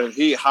ground, and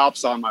he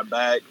hops on my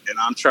back, and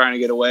I'm trying to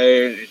get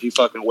away, and he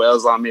fucking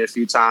wails on me a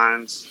few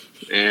times.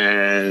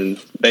 And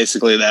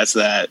basically that's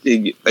that.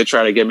 They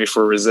try to get me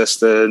for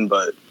resisting,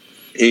 but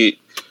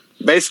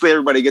basically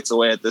everybody gets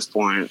away at this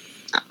point.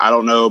 I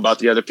don't know about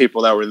the other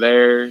people that were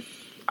there.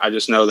 I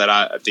just know that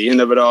at the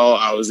end of it all,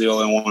 I was the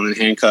only one in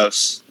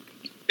handcuffs,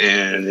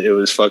 and it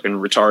was fucking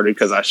retarded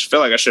because I feel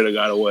like I should have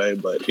got away,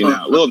 but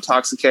a little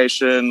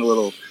intoxication, a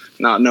little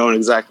not knowing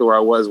exactly where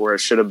I was, where I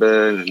should have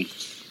been, and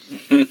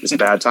it's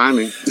bad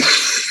timing.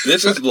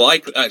 This is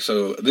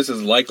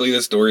likely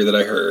the story that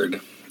I heard.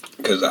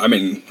 Because, I'm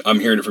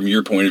hearing it from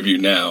your point of view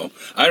now.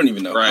 I don't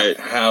even know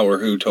how or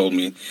who told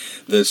me.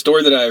 The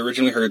story that I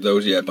originally heard, though,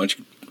 was, a bunch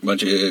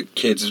of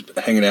kids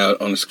hanging out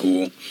on a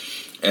school,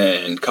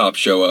 and cops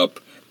show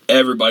up.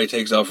 Everybody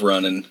takes off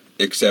running,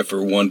 except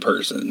for one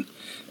person.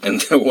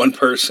 And the one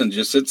person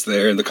just sits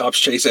there, and the cops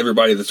chase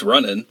everybody that's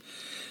running,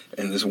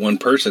 and this one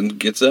person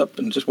gets up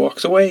and just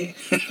walks away.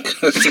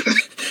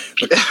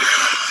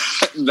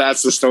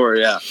 That's the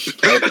story, yeah.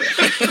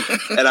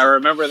 And I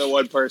remember the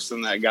one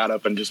person that got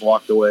up and just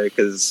walked away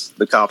because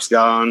the cop's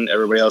gone,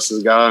 everybody else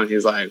is gone.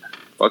 He's like,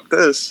 fuck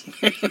this.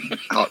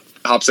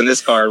 Hops in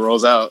his car and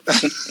rolls out.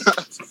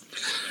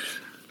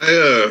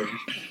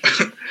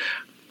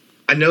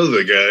 I know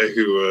the guy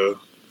who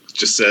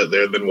just sat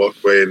there and then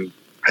walked away, and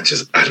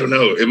I don't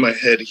know. In my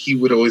head, he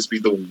would always be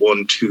the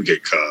one to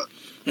get caught.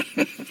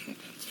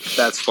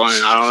 That's funny.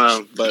 I don't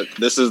know, but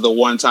this is the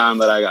one time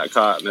that I got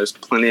caught, and there's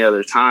plenty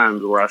other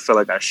times where I feel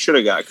like I should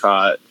have got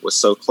caught, was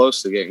so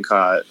close to getting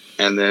caught,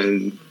 and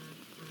then,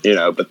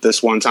 but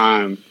this one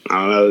time, I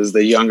don't know, it was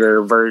the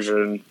younger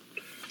version.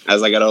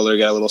 As I got older,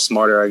 got a little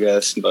smarter, I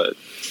guess, but...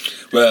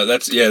 Well,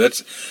 that's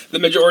the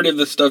majority of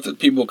the stuff that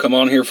people come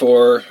on here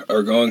for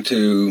are going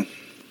to,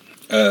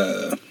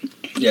 they're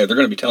going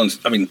to be telling,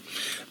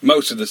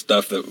 most of the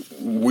stuff that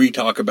we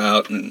talk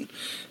about and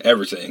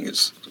everything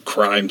is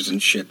crimes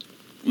and shit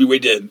we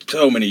did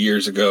so many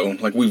years ago.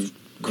 Like, we've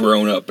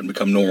grown up and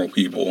become normal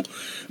people.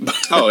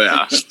 Oh,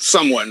 yeah.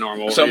 Somewhat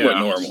normal. Somewhat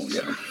normal,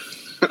 yeah.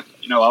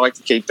 I like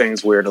to keep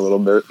things weird a little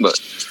bit, but...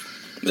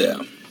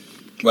 Yeah.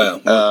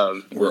 Well,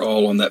 we're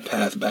all on that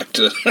path back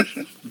to...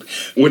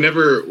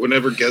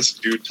 Whenever guests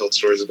do tell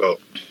stories about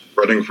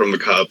running from the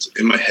cops,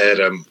 in my head,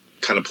 I'm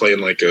kind of playing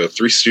like a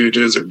Three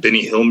Stooges or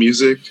Benny Hill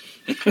music.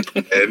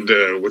 And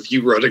with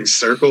you running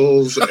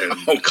circles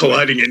and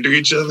colliding into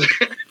each other.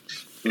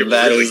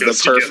 That really is the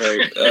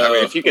perfect.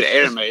 If you could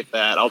animate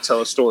that, I'll tell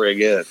a story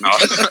again.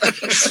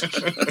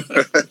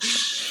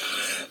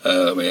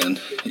 Oh, man.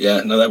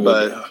 Yeah, no, that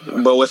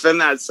would... But within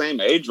that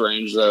same age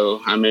range, though,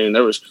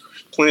 there was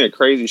plenty of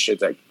crazy shit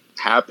that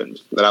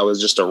happened that I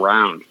was just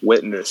around,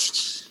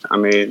 witnessed.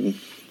 When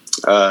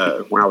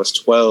I was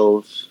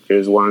 12,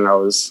 here's one I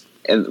was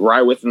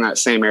right within that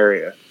same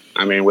area.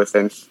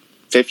 Within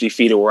 50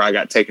 feet of where I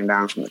got taken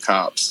down from the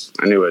cops.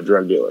 I knew a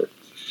drug dealer.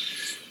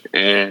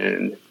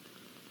 And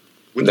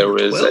there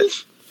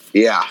was...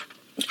 Yeah.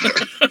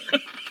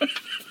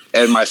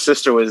 And my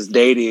sister was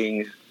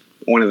dating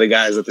one of the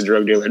guys that the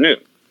drug dealer knew.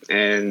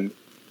 And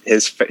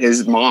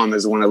his mom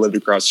is the one that lived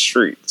across the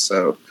street.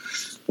 So...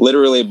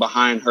 literally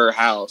behind her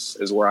house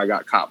is where I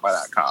got caught by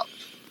that cop.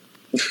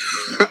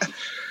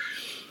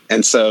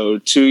 And so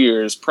 2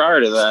 years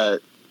prior to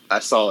that, I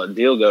saw a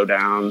deal go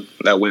down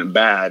that went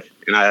bad.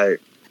 And I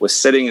was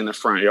sitting in the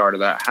front yard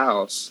of that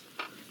house.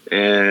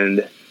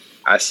 And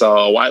I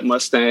saw a white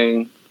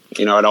Mustang.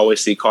 I'd always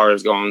see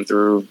cars going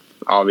through,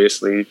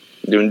 obviously,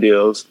 doing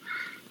deals.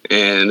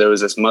 And there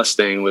was this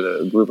Mustang with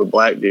a group of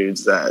black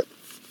dudes that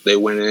they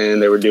went in,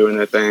 they were doing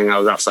their thing. I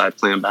was outside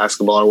playing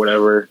basketball or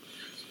whatever.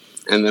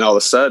 And then all of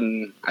a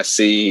sudden, I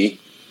see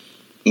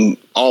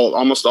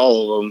almost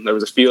all of them. There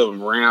was a few of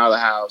them ran out of the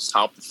house,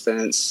 hop the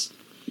fence,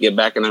 get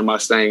back in their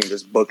Mustang, and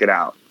just book it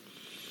out.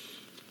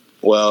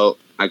 Well,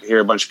 I could hear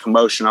a bunch of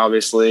commotion,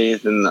 obviously.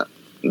 Then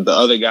the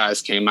other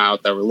guys came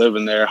out that were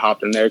living there,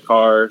 hopped in their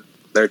car.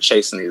 They're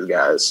chasing these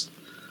guys.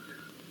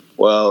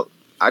 Well,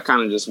 I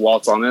kind of just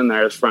waltz on in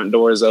there. The front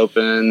door is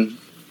open.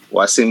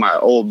 Well, I see my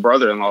old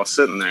brother-in-law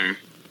sitting there.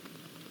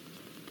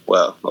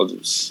 Well,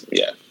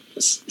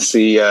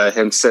 see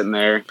him sitting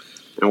there,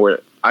 and where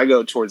I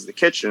go towards the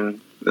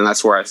kitchen, and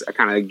that's where I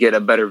kind of get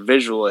a better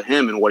visual of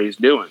him and what he's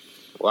doing.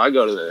 Well, I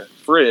go to the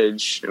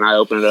fridge and I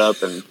open it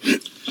up, and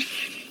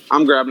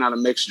I'm grabbing out a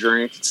mixed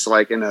drink. It's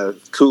like in a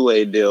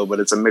Kool-Aid deal, but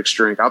it's a mixed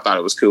drink. I thought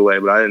it was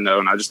Kool-Aid, but I didn't know,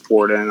 and I just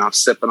poured it in. I'm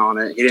sipping on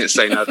it. He didn't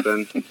say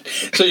nothing.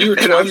 So you were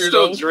 12 and I'm years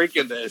still old?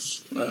 drinking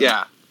this.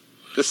 Yeah,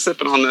 just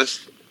sipping on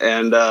this.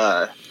 And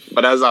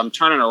but as I'm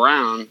turning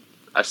around,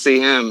 I see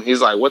him. He's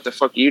like, "What the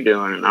fuck are you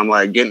doing?" And I'm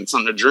like, getting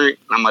something to drink.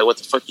 And I'm like, "What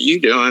the fuck are you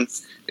doing?"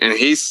 And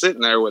he's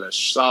sitting there with a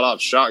sawed-off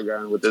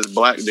shotgun with this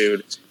black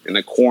dude in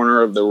the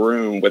corner of the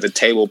room with a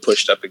table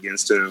pushed up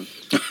against him.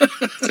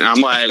 And I'm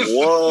like,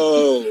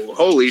 "Whoa,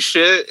 holy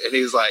shit!" And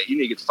he's like, "You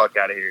need to get the fuck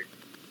out of here."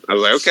 I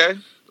was like, "Okay."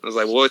 I was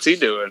like, "Well, what's he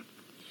doing?"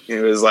 And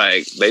he was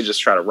like, "They just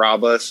try to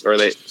rob us, or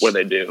what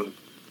they do?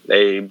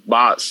 They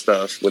bought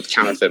stuff with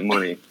counterfeit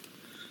money."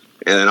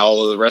 And then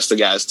all of the rest of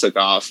the guys took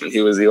off, and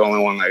he was the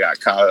only one that got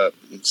caught up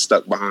and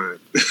stuck behind.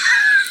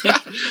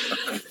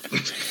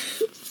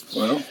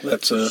 Well,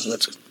 that's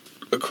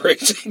a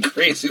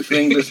crazy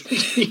thing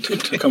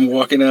to come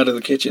walking out of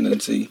the kitchen and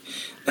see.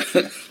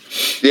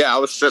 Yeah, I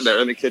was sitting there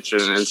in the kitchen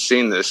and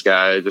seeing this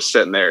guy just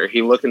sitting there.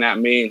 He looking at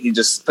me, and he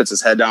just puts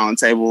his head down on the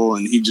table,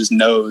 and he just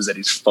knows that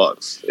he's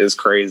fucked. It's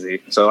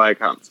crazy. So,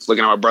 like, I'm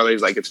looking at my brother.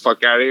 He's like, "Get the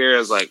fuck out of here." I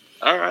was like,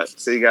 "All right,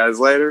 see you guys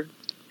later."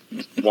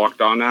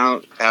 Walked on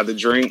out, had the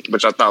drink,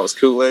 which I thought was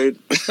Kool-Aid.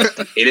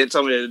 He didn't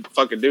tell me to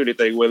fucking do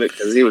anything with it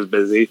because he was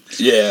busy.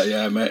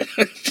 Yeah, man.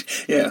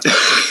 Yeah.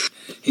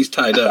 He's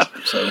tied up,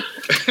 so.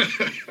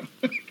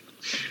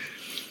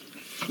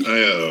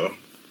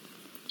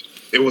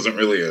 It wasn't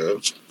really a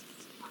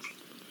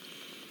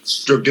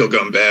drug deal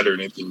gone bad or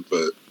anything,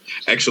 but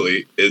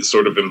actually it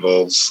sort of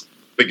involves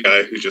the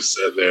guy who just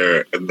sat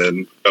there and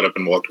then got up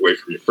and walked away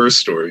from your first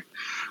story.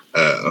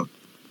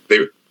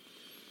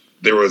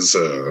 There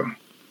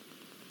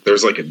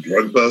was like a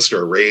drug bust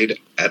or a raid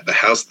at the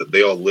house that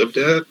they all lived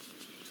at,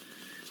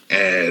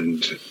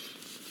 and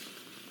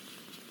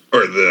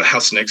or the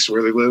house next to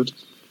where they lived.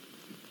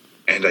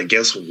 And I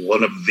guess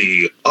one of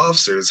the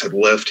officers had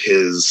left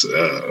his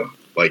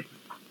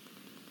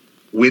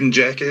wind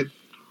jacket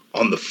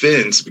on the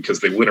fence because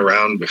they went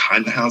around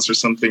behind the house or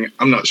something.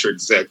 I'm not sure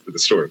exactly the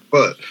story,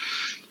 but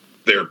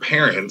their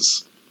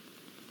parents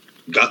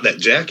got that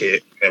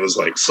jacket, and it was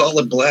like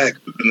solid black,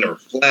 but then there were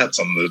flaps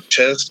on the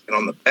chest and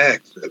on the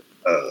back that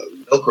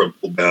Velcro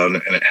pulled down,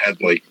 and it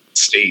had like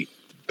state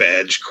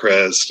badge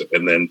crest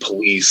and then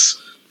police,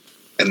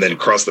 and then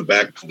across the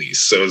back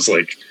police. So it was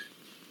like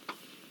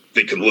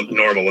they could look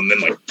normal and then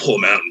like pull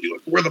them out and be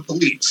like, "We're the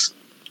police."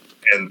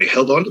 And they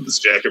held on to this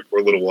jacket for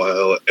a little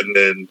while, and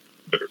then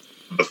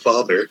the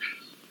father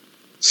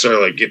started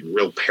like getting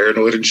real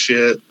paranoid and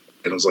shit,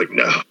 and I was like,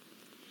 "No."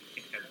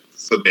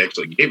 So they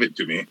actually gave it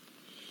to me.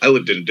 I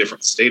lived in a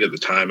different state at the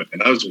time,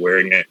 and I was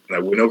wearing it, and I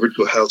went over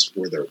to a house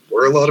where there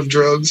were a lot of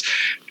drugs,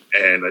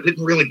 and I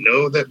didn't really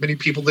know that many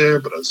people there,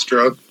 but I was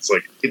drunk. It's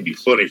like, it'd be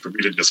funny for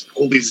me to just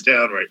pull these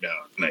down right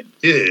now. And I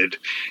did,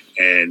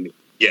 and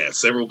yeah,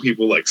 several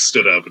people like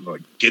stood up and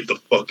like, "Get the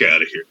fuck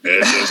out of here."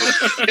 And I was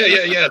like,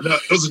 yeah. No,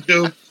 it was a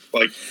joke.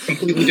 Like,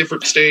 completely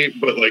different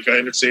state, but like, I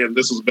understand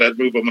this was a bad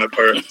move on my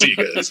part. See you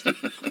guys.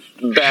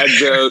 Bad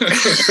joke.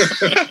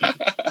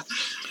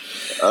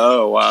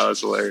 Oh, wow,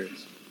 that's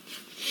hilarious.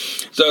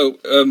 So,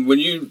 when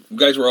you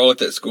guys were all at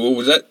that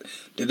school,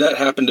 did that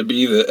happen to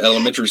be the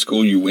elementary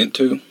school you went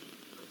to?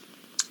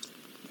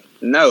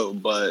 No,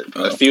 but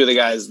a few of the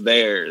guys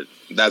there,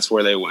 that's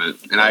where they went.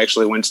 And I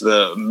actually went to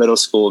the middle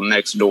school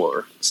next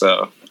door.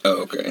 So.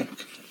 Oh, okay.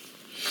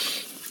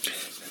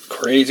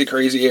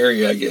 Crazy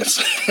area, I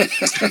guess.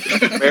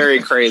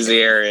 Very crazy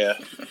area.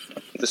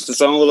 Just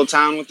its own little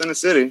town within a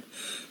city.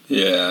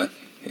 Yeah.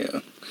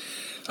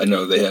 I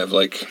know they have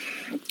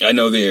I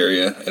know the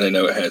area, and I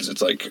know it has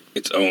its own,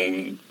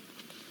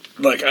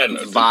 I don't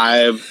know,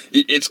 vibe.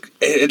 It's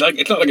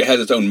not like it has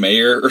its own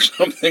mayor or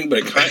something, but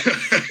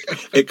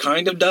it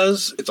kind of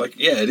does. It's like,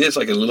 yeah, it is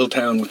like a little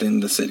town within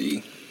the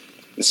city.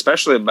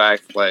 Especially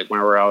back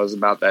whenever I was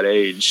about that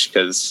age,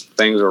 because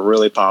things were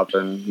really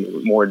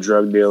popping. More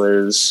drug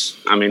dealers.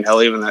 I mean,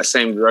 hell, even that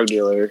same drug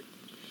dealer.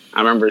 I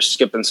remember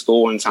skipping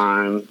school one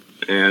time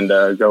and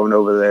going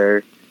over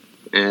there,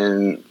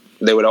 and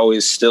they would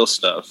always steal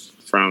stuff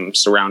from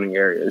surrounding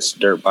areas,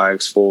 dirt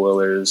bikes,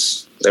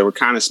 four-wheelers. They were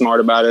kind of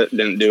smart about it,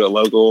 didn't do it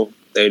local.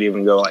 They'd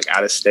even go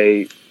out of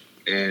state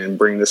and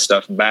bring this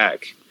stuff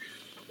back.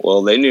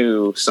 Well, they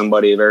knew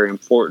somebody very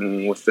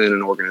important within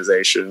an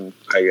organization,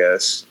 I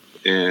guess,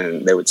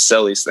 and they would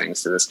sell these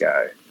things to this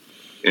guy.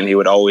 And he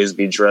would always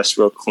be dressed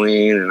real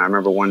clean. And I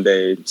remember one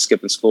day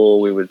skipping school,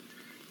 we went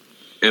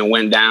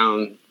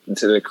down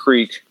to the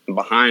creek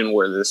behind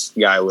where this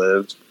guy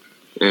lived,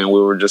 and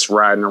we were just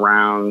riding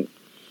around.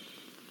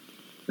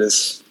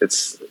 It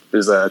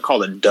was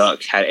called a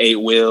duck, had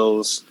 8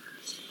 wheels,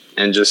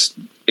 and just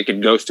it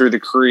could go through the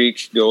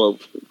creek, go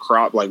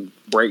crop,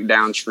 break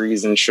down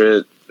trees and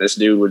shit. This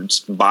dude would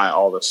just buy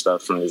all the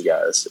stuff from these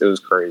guys. It was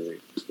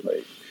crazy,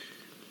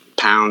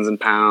 pounds and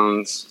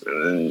pounds,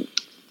 and then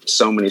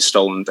so many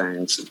stolen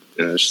things.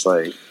 And it's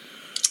just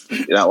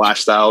that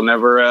lifestyle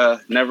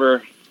never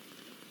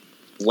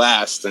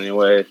lasts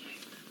anyway.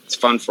 It's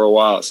fun for a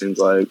while, it seems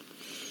like.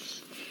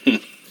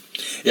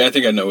 Yeah, I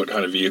think I know what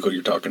kind of vehicle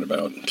you're talking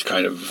about. It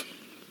kind of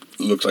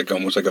looks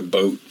almost like a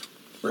boat,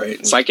 right?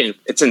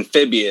 It's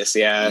amphibious,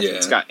 yeah.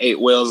 It's got 8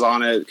 wheels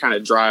on it. It kind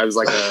of drives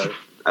like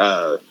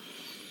a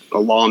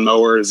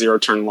lawnmower, a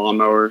 0-turn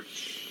lawnmower.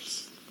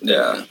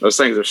 Yeah, those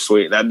things are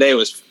sweet. That day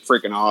was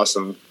freaking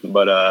awesome.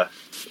 But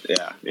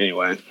yeah,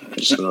 anyway,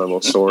 just another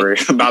little story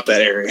about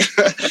that area.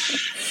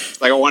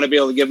 I want to be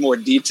able to give more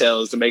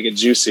details to make it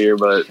juicier,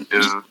 but you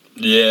know.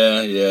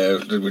 Yeah.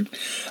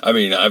 I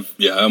mean, I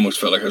almost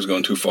felt like I was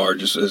going too far,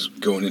 just as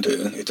going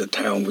into it's a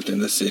town within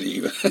the city.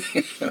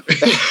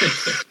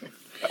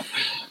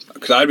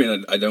 Because I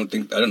don't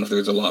know if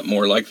there's a lot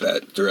more like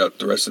that throughout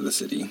the rest of the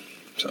city.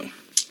 So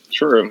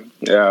true,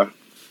 yeah.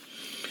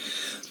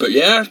 But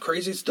yeah,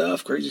 crazy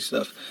stuff.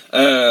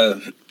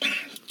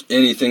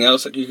 Anything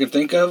else that you can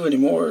think of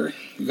anymore?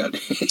 We got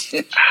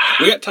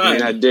time. I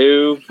mean,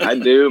 I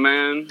do,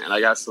 man. And I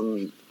got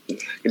some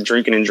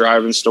drinking and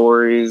driving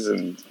stories,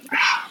 and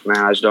man,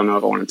 I just don't know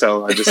if I want to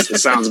tell. It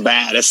sounds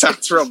bad. It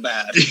sounds real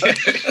bad.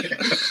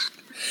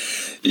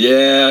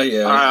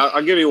 Yeah. All right,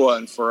 I'll give you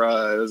one for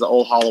it was an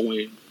old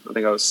Halloween. I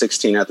think I was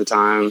 16 at the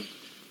time,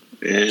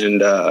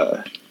 and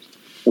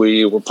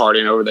we were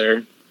partying over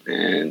there,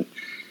 and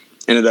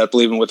ended up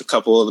leaving with a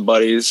couple of the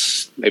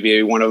buddies.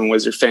 Maybe one of them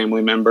was your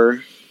family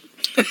member,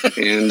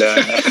 and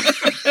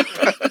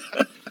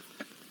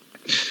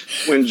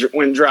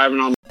when driving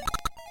on,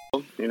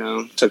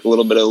 took a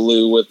little bit of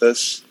loo with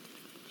us.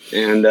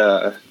 And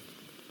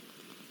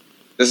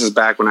this is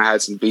back when I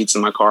had some beats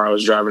in my car I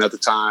was driving at the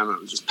time. I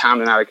was just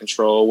pounding out of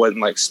control.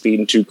 Wasn't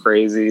speeding too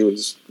crazy. It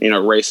was,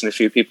 racing a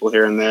few people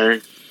here and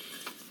there.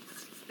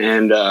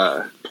 And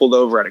pulled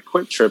over at a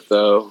Quick Trip,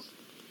 though.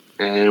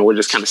 And we're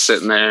just kind of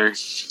sitting there.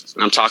 And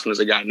I'm talking to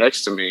the guy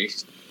next to me.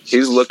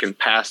 He's looking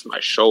past my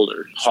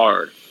shoulder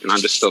hard. And I'm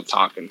just still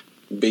talking,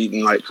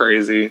 beating like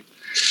crazy.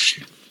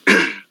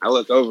 I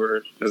look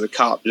over, there's a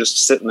cop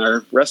just sitting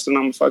there resting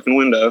on the fucking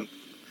window. And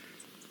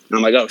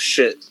I'm like, oh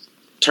shit.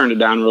 Turned it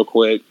down real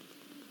quick.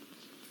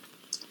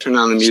 Turned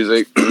on the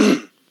music.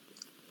 A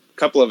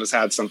couple of us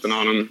had something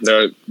on them.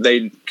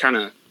 They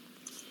couldn't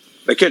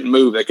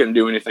move. They couldn't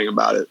do anything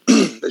about it.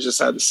 They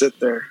just had to sit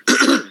there.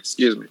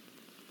 Excuse me.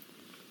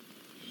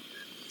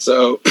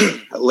 So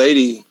a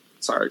lady,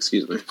 sorry,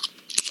 excuse me.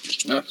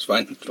 No, it's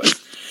fine. It's fine.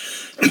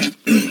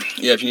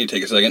 Yeah, if you need to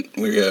take a second,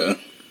 we're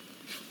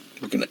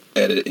gonna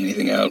edit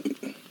anything out.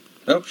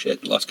 Oh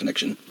shit, lost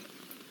connection.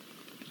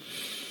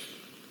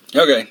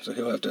 Okay, so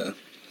he'll have to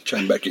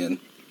chime back in.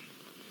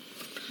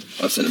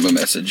 I'll send him a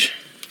message.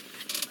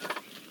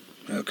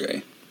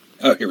 Okay.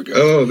 Oh, here we go.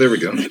 Oh, there we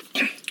go.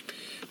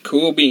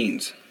 Cool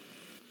beans.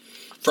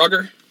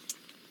 Frogger?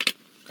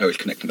 Oh, he's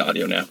connecting to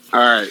audio now. All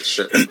right,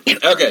 shit.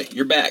 Okay,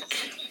 you're back.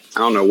 I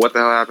don't know what the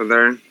hell happened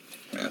there.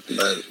 Yeah.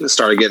 But it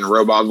started getting a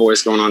robot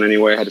voice going on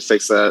anyway. I had to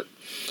fix that.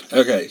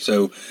 Okay,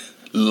 so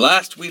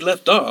last we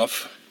left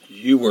off,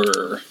 you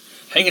were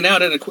hanging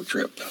out at a Quick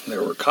Trip.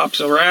 There were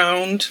cops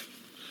around.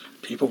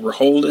 People were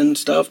holding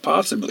stuff,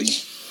 possibly.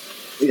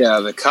 Yeah,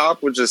 the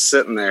cop was just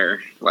sitting there,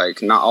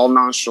 like, not all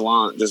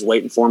nonchalant, just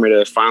waiting for me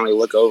to finally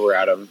look over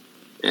at him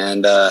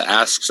and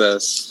asks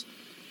us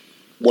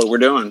what we're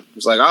doing.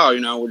 It's like,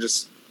 oh, we're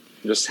just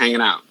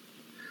hanging out.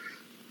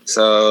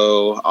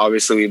 So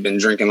obviously we've been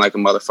drinking like a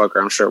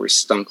motherfucker. I'm sure we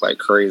stunk like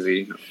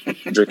crazy.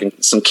 Drinking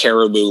some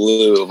Caribou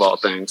Lou of all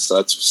things. So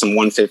that's some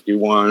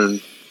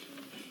 151,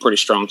 pretty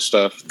strong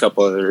stuff. A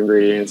couple other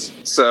ingredients.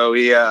 So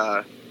he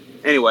asked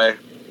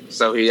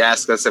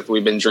us if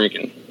we've been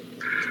drinking.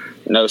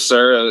 No,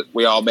 sir.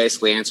 We all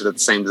basically answered at the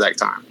same exact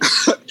time.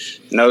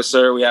 No,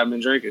 sir, we haven't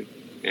been drinking.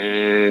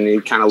 And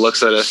he kind of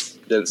looks at us,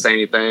 didn't say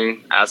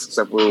anything, asked us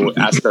if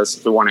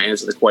we want to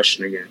answer the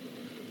question again.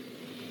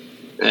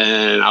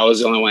 And I was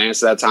the only one to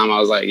answer that time. I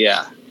was like,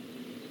 yeah,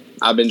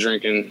 I've been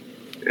drinking.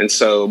 And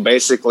so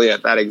basically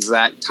at that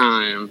exact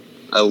time,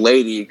 a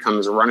lady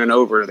comes running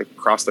over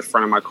across the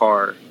front of my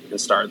car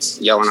and starts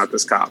yelling at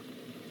this cop.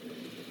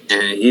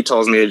 And he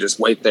tells me to just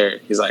wait there.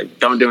 He's like,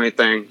 don't do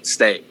anything.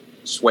 Stay.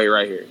 Just wait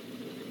right here.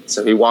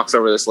 So he walks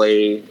over to this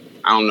lady.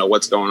 I don't know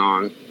what's going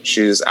on.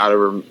 She's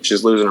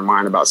losing her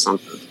mind about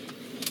something.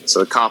 So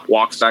the cop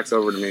walks back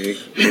over to me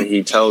and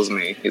he tells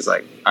me, he's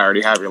like, I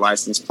already have your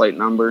license plate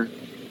number.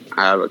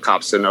 I have a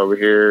cop sitting over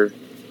here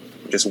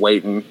just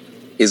waiting.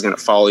 He's going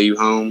to follow you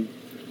home.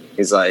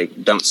 He's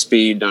like, don't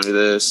speed, don't do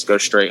this, go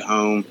straight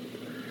home.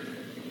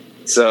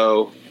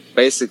 So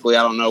basically,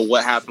 I don't know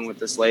what happened with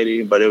this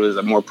lady, but it was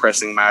a more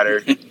pressing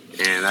matter.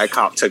 And that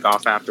cop took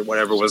off after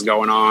whatever was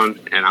going on,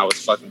 and I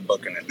was fucking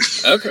booking it.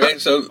 Okay,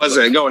 so...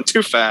 wasn't going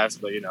too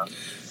fast, but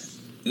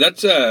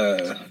That's,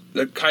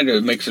 that kind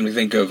of makes me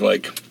think of,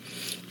 like,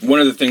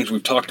 one of the things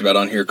we've talked about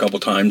on here a couple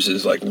times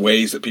is, like,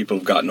 ways that people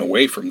have gotten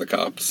away from the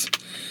cops.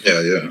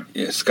 Yeah,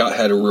 Scott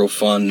had a real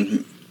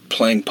fun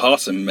playing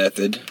possum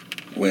method.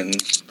 When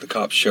the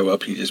cops show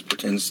up, he just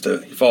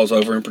he falls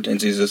over and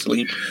pretends he's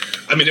asleep.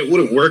 I mean, it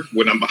wouldn't work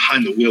when I'm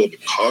behind the wheel of a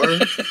car,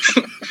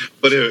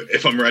 but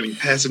if I'm riding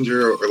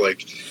passenger or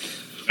like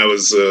I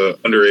was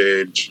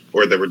underage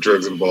or there were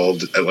drugs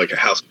involved at like a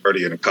house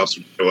party and a cops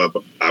would show up,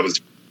 I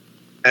was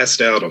passed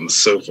out on the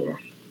sofa.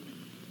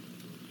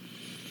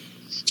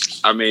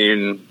 I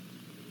mean,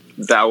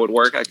 that would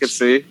work, I could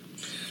see.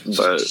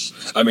 But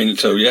I mean,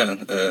 so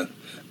yeah,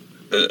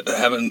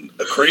 having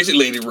a crazy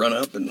lady run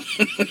up and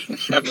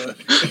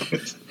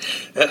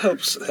that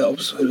helps,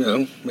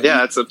 maybe.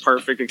 Yeah, it's a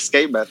perfect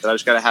escape method. I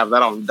just got to have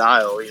that on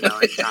dial,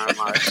 anytime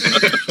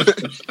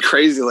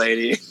crazy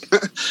lady.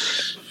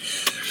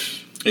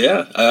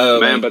 Yeah,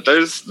 man, but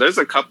there's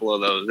a couple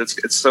of those.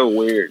 It's so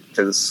weird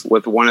because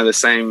with one of the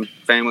same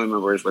family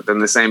members within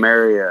the same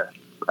area,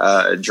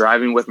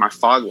 driving with my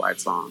fog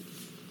lights on,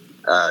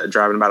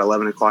 driving about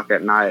 11 o'clock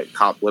at night,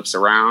 cop flips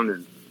around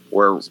and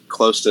we're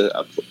close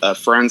to a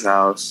friend's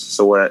house.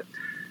 So what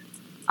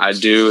I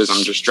do is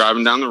I'm just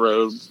driving down the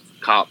road.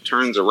 Cop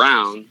turns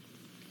around,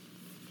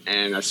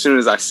 and as soon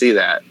as I see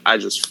that, I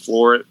just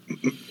floor it,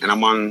 and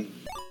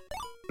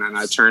and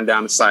I turn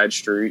down the side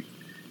street.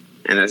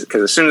 And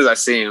because as soon as I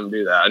see him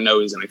do that, I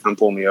know he's going to come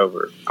pull me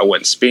over. I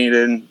wasn't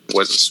speeding,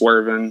 wasn't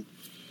swerving,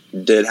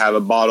 did have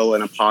a bottle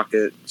in a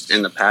pocket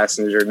in the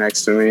passenger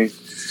next to me.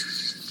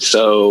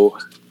 So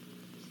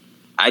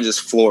I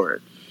just floor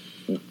it.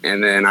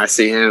 And then I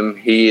see him,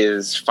 he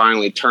is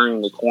finally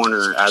turning the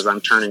corner as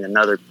I'm turning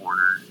another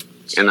corner.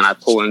 And then I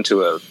pull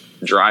into a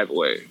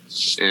driveway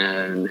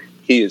and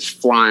he is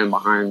flying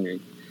behind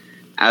me.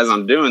 As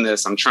I'm doing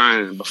this,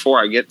 before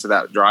I get to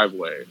that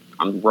driveway,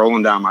 I'm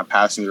rolling down my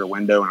passenger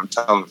window and I'm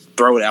telling him,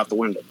 throw it out the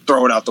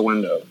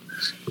window.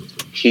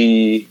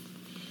 He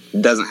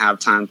doesn't have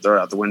time to throw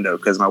it out the window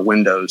because my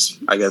window's,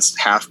 I guess,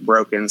 half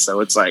broken. So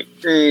it's like,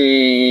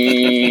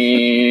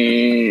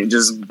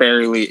 just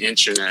barely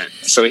inching it.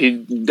 So he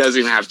doesn't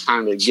even have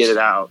time to get it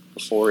out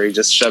before he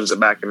just shoves it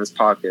back in his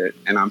pocket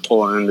and I'm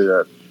pulling into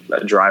the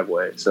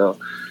driveway. So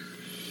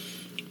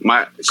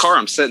my car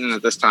I'm sitting in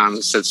at this time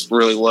sits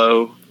really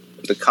low.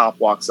 The cop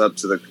walks up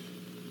to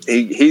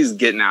he's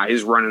getting out.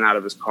 He's running out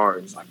of his car.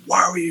 He's like,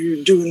 "Why were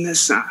you doing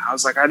this?" And I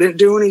was like, "I didn't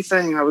do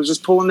anything. I was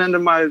just pulling into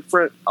my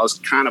friend." I was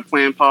kind of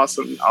playing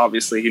possum.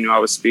 Obviously, he knew I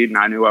was speeding.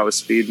 I knew I was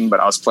speeding, but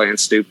I was playing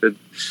stupid.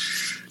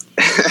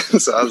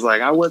 So I was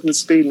like, "I wasn't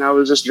speeding. I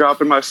was just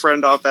dropping my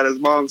friend off at his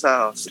mom's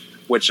house,"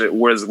 which it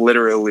was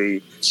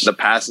literally the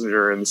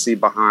passenger in the seat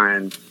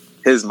behind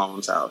his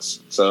mom's house.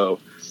 So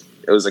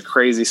it was a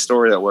crazy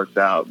story that worked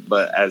out.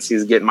 But as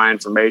he's getting my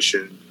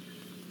information,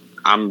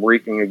 I'm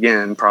reeking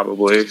again,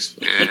 probably.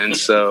 And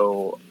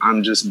so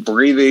I'm just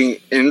breathing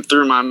in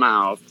through my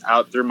mouth,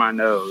 out through my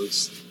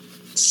nose,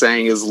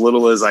 saying as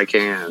little as I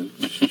can.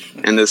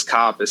 And this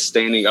cop is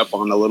standing up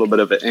on a little bit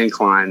of an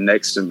incline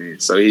next to me.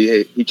 So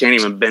he can't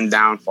even bend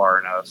down far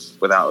enough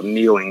without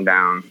kneeling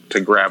down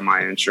to grab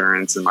my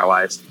insurance and my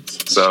license.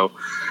 So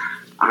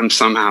I'm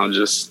somehow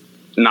just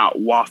not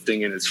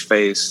wafting in his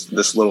face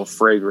this little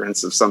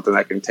fragrance of something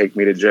that can take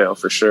me to jail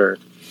for sure.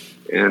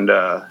 And,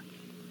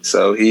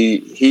 so he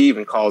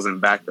even calls him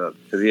back up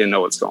because he didn't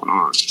know what's going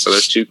on. So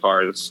there's 2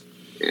 cars,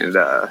 and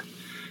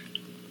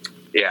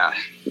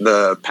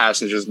the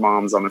passenger's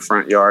mom's on the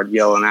front yard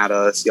yelling at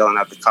us, yelling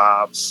at the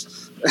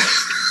cops.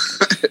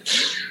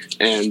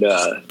 And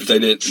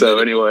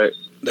anyway,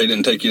 they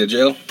didn't take you to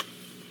jail.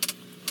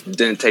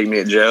 Didn't take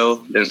me to jail.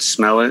 Didn't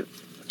smell it.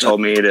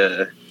 Told me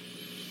to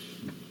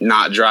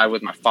not drive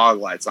with my fog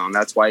lights on.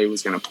 That's why he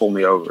was going to pull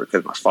me over,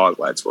 because my fog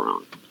lights were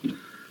on.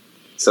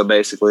 So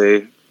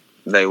basically,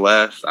 they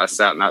left. I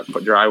sat in that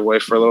driveway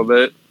for a little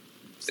bit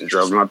and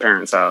drove to my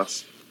parents'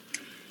 house.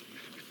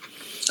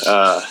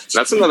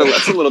 That's a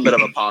little bit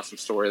of a possum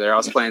story there. I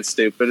was playing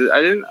stupid.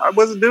 I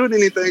wasn't doing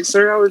anything,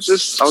 sir. I was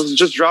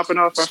just dropping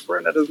off my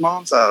friend at his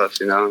mom's house,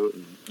 you know.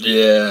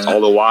 Yeah.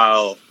 All the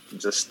while,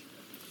 just.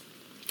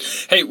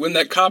 Hey, when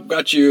that cop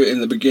got you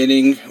in the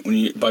beginning,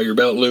 by your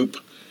belt loop,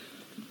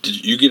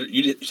 did you get?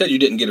 You said you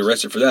didn't get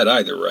arrested for that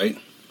either, right?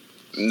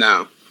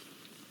 No.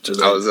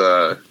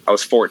 So I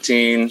was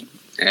 14.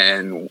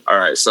 And all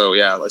right, so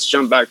yeah, let's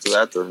jump back to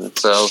that then.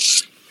 So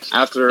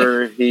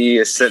after he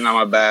is sitting on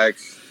my back,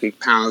 he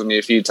pounds me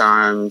a few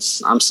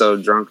times. I'm so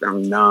drunk,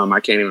 I'm numb. I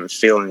can't even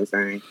feel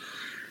anything.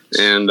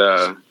 And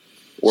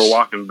we're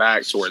walking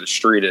back to where the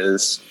street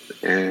is.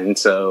 And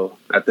so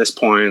at this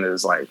point,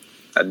 there's like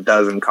a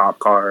dozen cop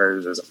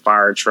cars. There's a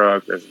fire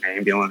truck. There's an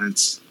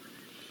ambulance.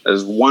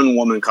 There's one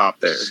woman cop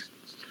there.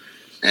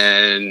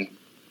 And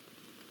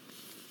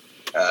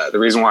the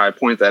reason why I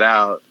point that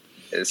out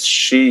is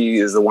she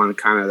is the one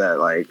kind of that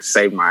like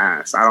saved my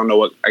ass. I don't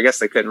know I guess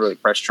they couldn't really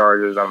press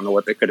charges. I don't know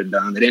what they could have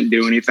done. They didn't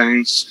do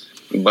anything,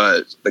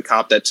 but the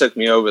cop that took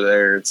me over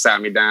there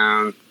sat me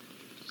down.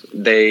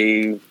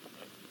 I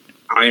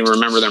don't even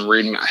remember them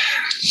reading.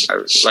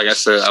 Like I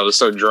said, I was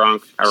so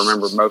drunk. I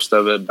remember most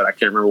of it, but I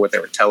can't remember what they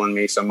were telling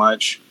me so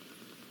much.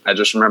 I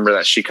just remember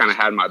that she kind of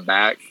had my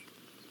back,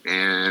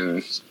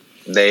 and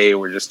they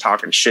were just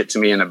talking shit to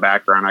me in the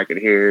background. I could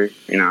hear,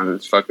 you know,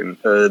 this fucking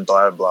hood,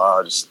 blah,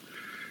 blah, just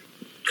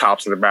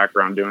cops in the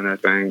background doing their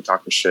thing,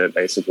 talking shit,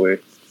 basically.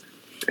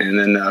 And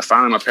then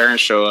finally my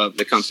parents show up.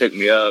 They come pick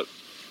me up,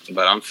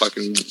 but I'm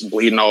fucking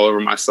bleeding all over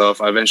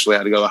myself. I eventually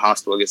had to go to the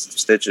hospital, get some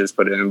stitches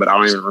put in, but I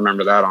don't even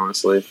remember that,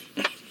 honestly.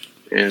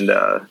 And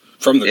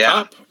from the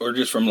cop, or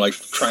just from like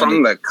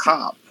the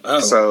cop? Oh.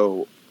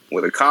 So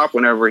with a cop,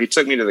 whenever he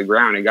took me to the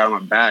ground, he got on my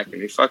back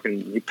and he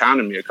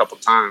pounded me a couple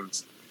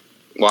times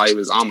while he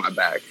was on my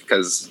back.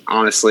 Because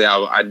honestly,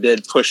 I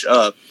did push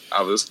up.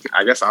 I was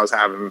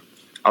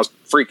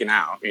freaking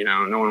out, you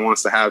know. No one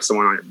wants to have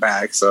someone on your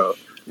back. So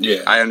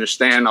yeah, I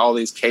understand all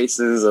these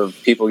cases of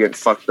people getting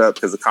fucked up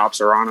because the cops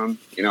are on them.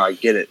 You know, I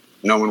get it.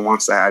 No one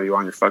wants to have you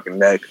on your fucking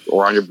neck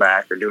or on your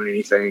back or doing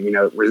anything, you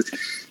know.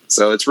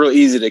 So it's real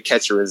easy to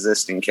catch a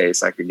resisting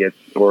case I could get,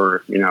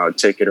 or, you know, a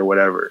ticket or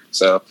whatever.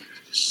 So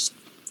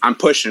I'm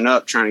pushing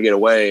up, trying to get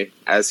away.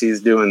 As he's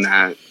doing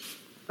that,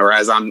 or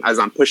as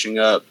I'm pushing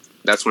up,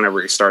 that's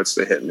whenever he starts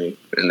to hit me.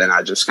 And then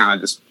I just kind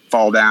of just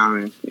fall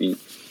down, and he's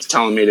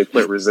telling me to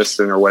quit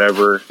resisting or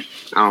whatever.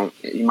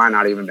 He might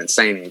not even been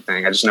saying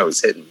anything. I just know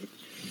he's hitting me.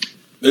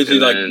 Do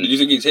you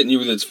think he's hitting you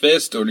with his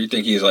fist, or do you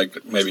think he's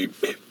like maybe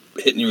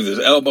hitting you with his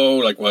elbow,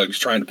 like while he's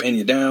trying to pin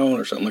you down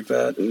or something like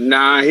that?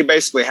 Nah, he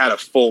basically had a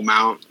full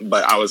mount,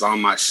 but I was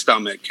on my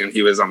stomach and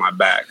he was on my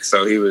back.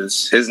 So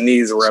his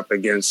knees were up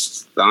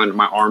against under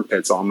my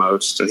armpits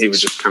almost, and he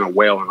was just kind of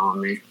wailing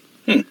on me.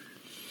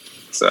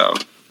 So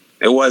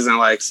it wasn't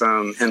like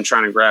him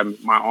trying to grab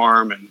my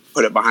arm and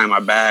put it behind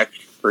my back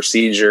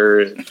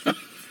procedure.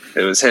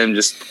 It was him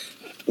just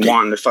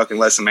wanting to fucking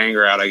let some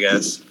anger out, I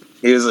guess.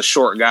 He was a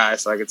short guy,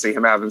 so I could see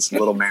him having some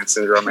little man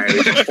syndrome. Maybe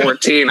at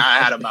 14, I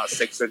had about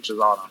 6 inches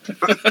on him.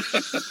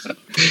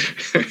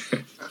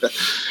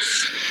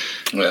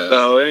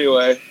 So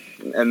anyway,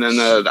 and then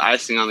the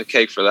icing on the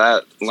cake for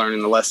that,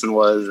 learning the lesson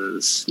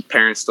was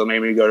parents still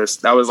made me go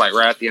to. That was like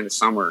right at the end of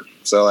summer,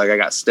 so like I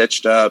got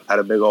stitched up, had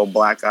a big old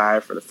black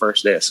eye for the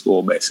first day of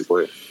school,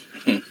 basically.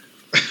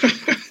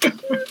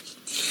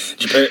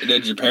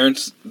 Did your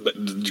parents?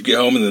 Did you get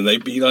home and then they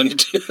beat on you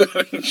too?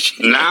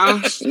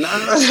 No,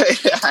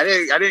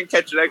 I didn't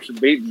catch an extra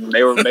beating.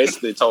 They were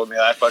basically told me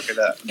I fucking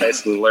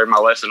basically learned my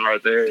lesson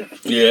right there.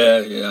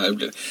 Yeah.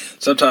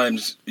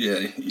 Sometimes,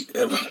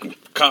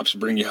 cops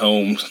bring you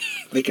home.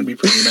 They can be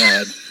pretty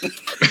mad.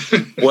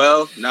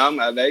 Well,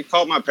 no, they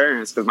called my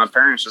parents because my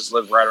parents just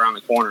lived right around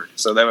the corner.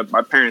 So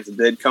my parents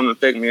did come and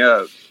pick me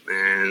up,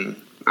 and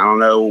I don't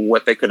know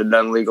what they could have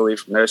done legally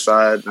from their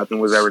side. Nothing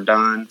was ever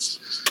done.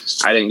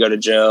 I didn't go to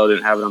jail,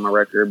 didn't have it on my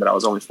record, but I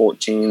was only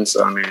 14.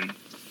 So, I mean,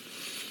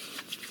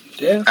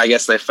 yeah, I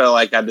guess they felt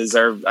like I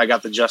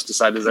got the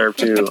justice I deserved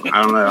too.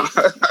 I don't know.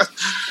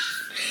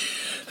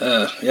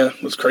 Yeah,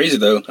 it was crazy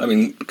though. I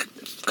mean,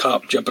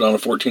 cop jumping on a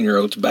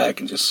 14-year-old's back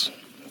and just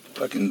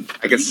fucking.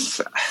 I guess,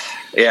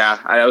 yeah,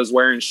 I was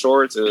wearing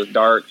shorts. It was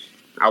dark.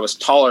 I was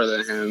taller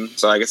than him,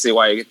 so I can see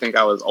why you could think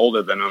I was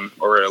older than him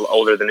or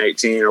older than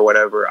 18 or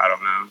whatever. I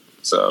don't know.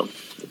 So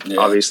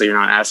obviously you're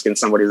not asking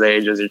somebody's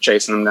age as you're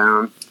chasing them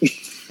down.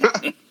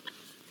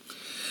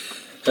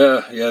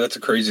 Yeah, that's a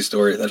crazy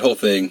story. That whole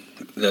thing.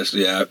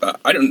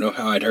 I don't know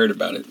how I'd heard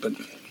about it, but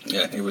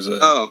yeah, it was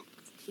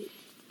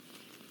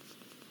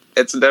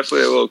it's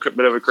definitely a little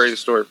bit of a crazy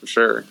story for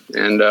sure.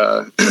 And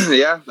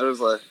yeah,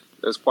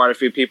 there's quite a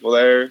few people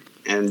there,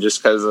 and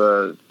just because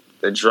of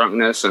the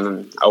drunkenness,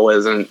 and I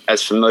wasn't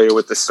as familiar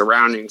with the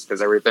surroundings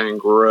because everything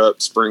grew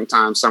up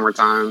springtime,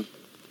 summertime,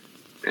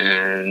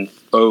 and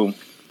boom,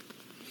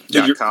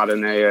 got caught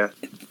in a.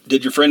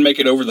 Did your friend make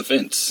it over the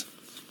fence?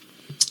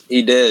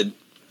 He did.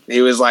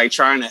 He was like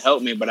trying to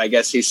help me, but I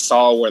guess he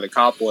saw where the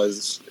cop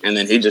was, and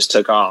then he just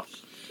took off.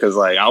 Because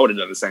like I would have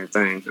done the same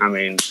thing. I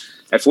mean,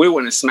 if we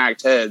wouldn't have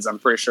smacked heads, I'm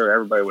pretty sure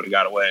everybody would have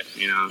got away.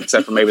 You know,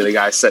 except for maybe the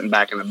guy sitting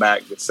back in the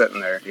back, just sitting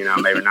there. You know,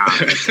 maybe not.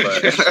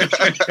 But,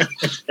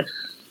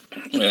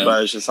 yeah.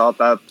 But it's just how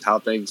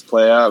things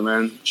play out,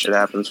 man. Shit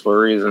happens for a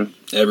reason.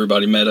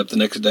 Everybody met up the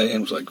next day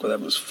and was like, "Well, that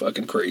was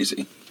fucking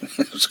crazy."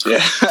 It was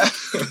crazy.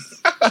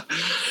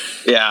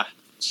 Yeah.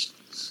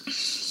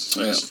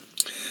 Yeah.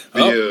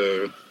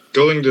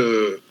 Going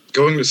to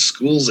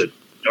schools at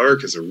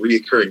dark is a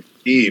reoccurring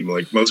theme.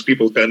 Like most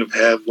people kind of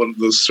have one of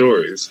those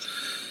stories.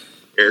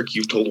 Eric,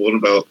 you've told one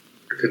about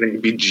pretending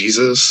to be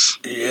Jesus.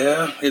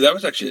 Yeah, that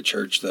was actually a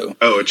church, though.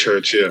 Oh, a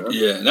church, yeah.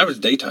 Yeah, and that was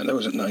daytime. That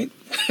wasn't night.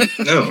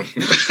 No.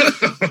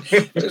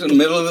 It was in the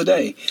middle of the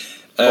day.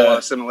 A lot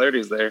of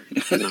similarities there.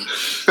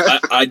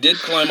 I did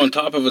climb on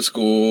top of a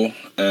school.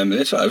 I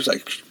was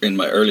like in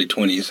my early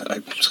 20s.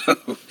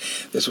 So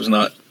this was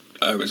not...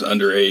 I was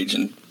underage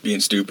and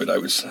being stupid. I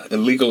was a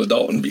legal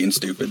adult and being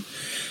stupid.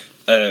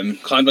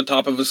 Climbed on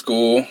top of a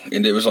school,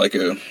 and it was like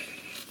a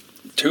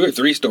 2 or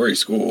 3 story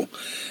school.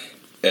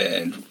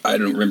 And I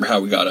don't remember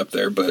how we got up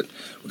there, but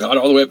we got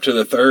all the way up to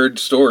the 3rd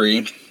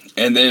story,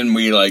 and then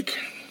we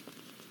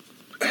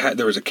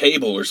there was a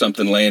cable or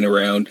something laying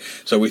around,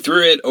 so we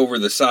threw it over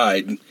the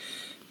side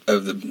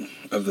of the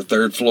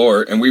 3rd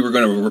floor, and we were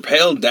going to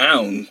rappel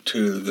down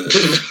to the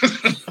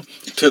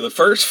to the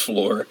 1st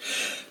floor.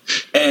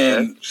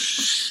 And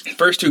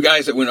first 2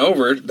 guys that went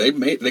over,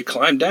 they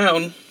climbed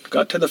down,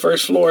 got to the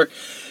 1st floor.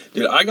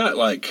 Dude, I got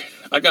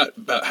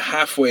about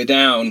halfway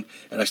down,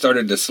 and I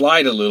started to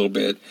slide a little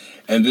bit,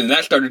 and then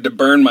that started to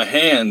burn my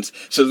hands.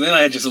 So then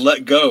I just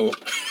let go,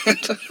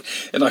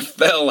 and I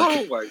fell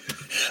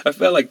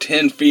like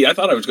 10 feet. I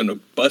thought I was going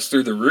to bust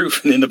through the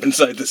roof and end up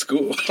inside the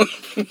school.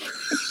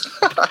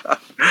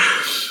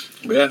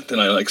 But yeah, then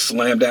I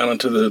slammed down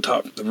onto the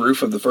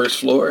roof of the 1st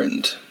floor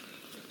and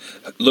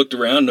looked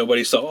around.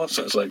 Nobody saw us.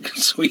 So I was like,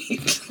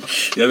 sweet.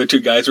 The other 2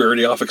 guys were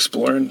already off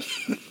exploring.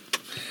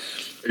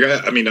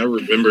 I mean, I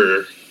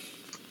remember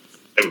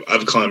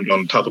I've climbed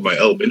on top of my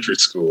elementary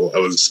school. I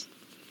was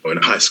in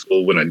high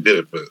school when I did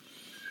it, but I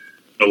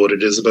don't know what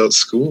it is about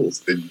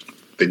schools.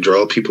 They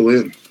draw people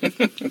in.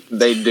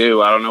 They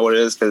do. I don't know what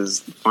it is, because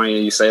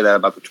funny you say that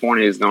about the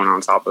 20s going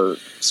on top of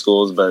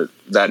schools, but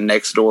that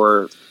next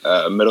door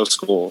middle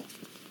school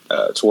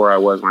to where I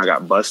was when I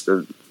got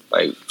busted,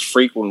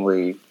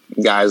 frequently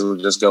guys would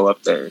just go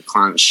up there,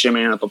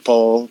 shimmying up a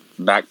pole,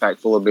 backpack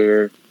full of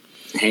beer,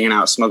 hanging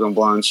out, smoking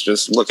blunts,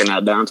 just looking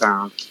at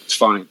downtown. It's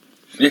funny.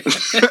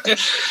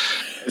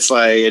 It's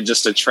like it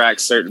just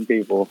attracts certain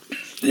people.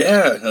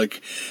 Yeah,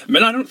 I've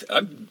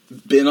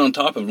been on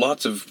top of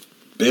lots of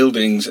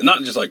buildings,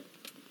 not just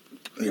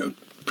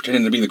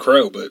pretending to be the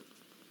Crow, but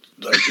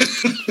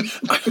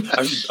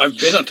I've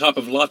been on top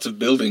of lots of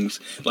buildings,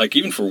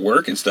 even for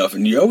work and stuff,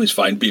 and you always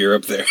find beer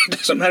up there. It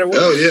doesn't matter what.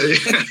 Oh yeah.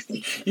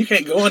 You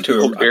can't go onto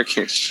a beer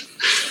cage.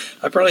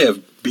 I probably have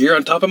beer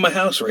on top of my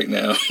house right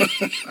now.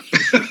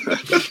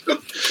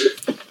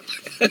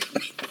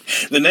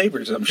 The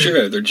neighbors, I'm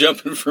sure, they're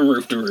jumping from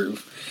roof to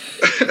roof.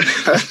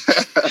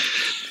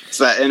 It's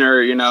that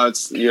inner,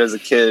 it's you as a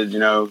kid,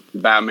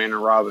 Batman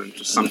and Robin,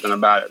 just something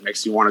about it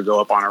makes you want to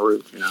go up on a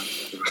roof,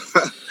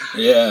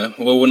 Yeah,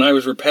 well, when I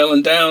was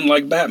rappelling down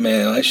like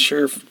Batman, that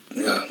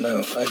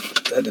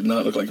did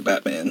not look like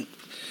Batman.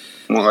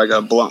 More like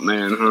a blunt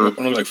man, huh? It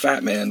looked like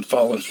Fat Man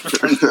falling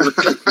from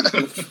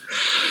the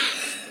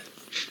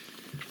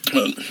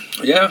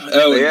roof. Yeah.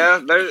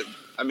 Yeah,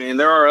 I mean,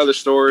 there are other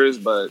stories,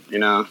 but,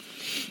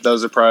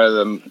 those are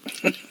probably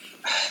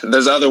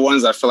there's other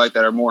ones I feel like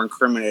that are more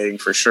incriminating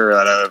for sure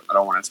that I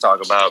don't want to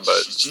talk about.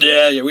 But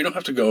yeah, we don't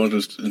have to go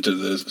into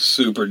the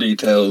super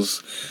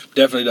details.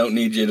 Definitely don't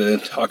need you to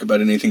talk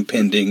about anything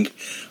pending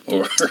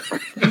or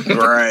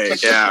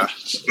right, yeah.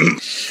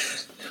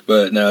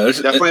 But no,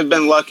 definitely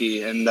been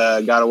lucky and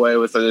got away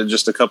with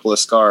just a couple of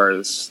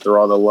scars through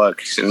all the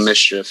luck and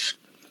mischief.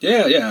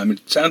 Yeah. I mean,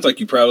 it sounds like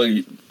you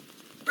probably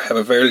have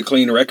a fairly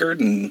clean record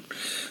and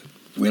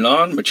went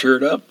on,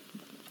 matured up,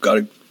 got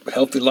a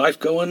healthy life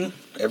going.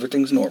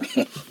 Everything's normal.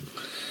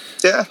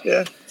 Yeah,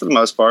 for the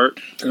most part.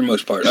 For the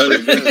most part.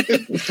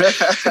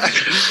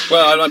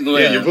 Well,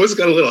 your voice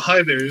got a little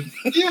high there.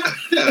 Yeah.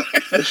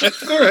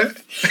 All right.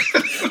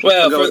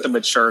 Well, go with the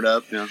matured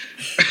up. Yeah.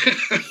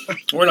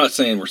 We're not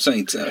saying we're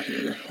saints out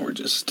here. We're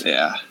just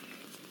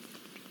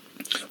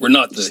we're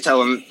not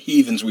the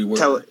heathens we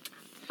were.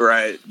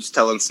 Right, just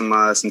telling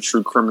some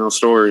true criminal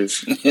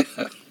stories. Yeah.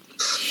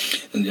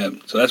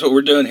 And so that's what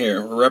we're doing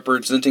here. We're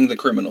representing the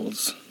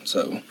criminals.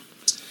 So.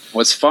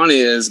 What's funny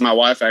is my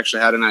wife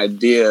actually had an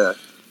idea,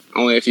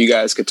 only if you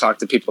guys could talk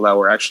to people that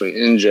were actually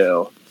in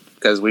jail,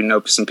 because we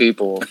know some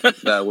people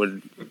that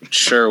would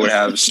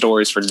have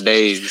stories for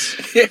days.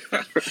 Yeah.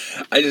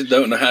 I just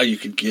don't know how you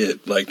could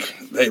get, I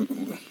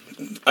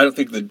don't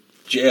think the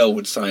jail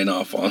would sign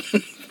off on.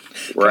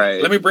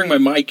 Right. Let me bring my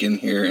mic in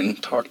here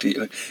and talk to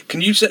you.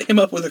 Can you set him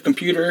up with a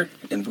computer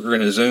and we're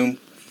going to Zoom?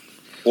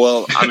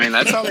 Well, I mean,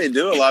 that's how they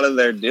do a lot of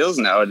their deals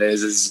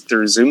nowadays is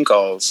through Zoom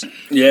calls.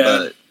 Yeah.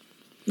 But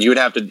you would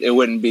have to. It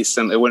wouldn't be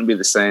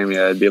the same.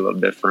 Yeah, it'd be a little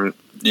different.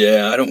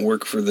 Yeah, I don't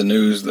work for the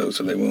news though,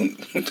 so they won't.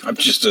 I'm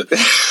just a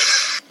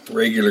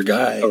regular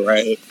guy. All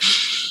right.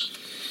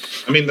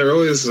 I mean, they're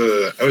always.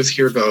 I always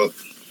hear about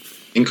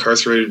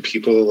incarcerated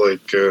people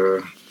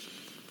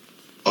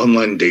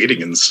online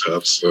dating and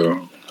stuff.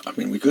 So. I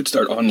mean, we could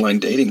start online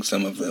dating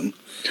some of them.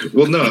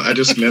 Well, no, I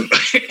just meant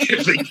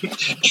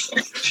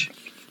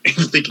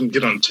if they can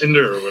get on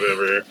Tinder or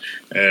whatever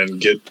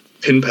and get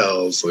pen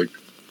pals,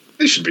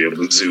 they should be able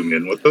to Zoom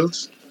in with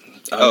us.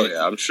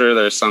 Yeah, I'm sure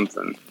there's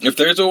something. If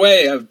there's a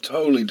way, I would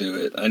totally do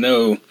it. I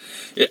know.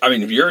 I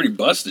mean, if you're already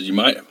busted,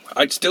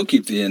 I'd still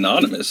keep the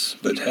anonymous,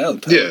 but hell,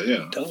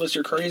 tell us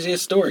your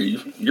craziest story.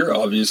 You're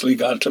obviously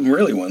got some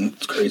really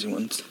crazy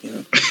ones,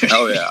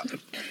 Oh, yeah.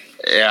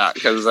 Yeah,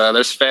 because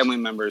there's family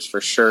members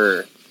for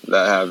sure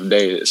that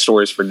have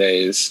stories for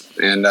days.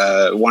 And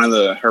one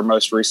of her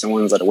most recent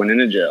ones that went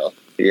into jail,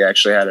 he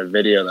actually had a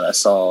video that I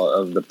saw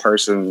of the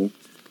person,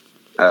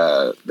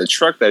 the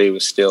truck that he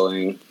was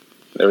stealing.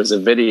 There was a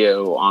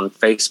video on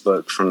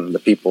Facebook from the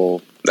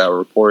people that were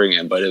reporting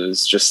it, but it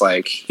was just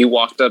he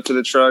walked up to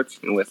the truck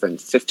and within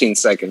 15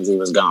 seconds he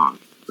was gone.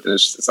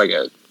 It's like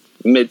a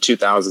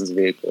mid-2000s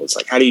vehicle. It's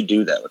how do you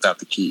do that without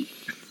the key?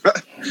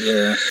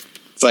 Yeah.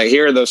 It's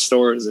hearing those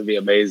stories would be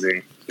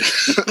amazing.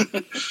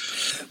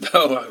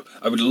 No,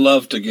 I would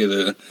love to get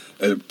a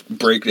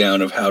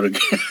breakdown of how to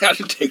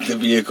take the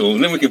vehicle,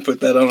 and then we can put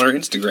that on our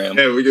Instagram.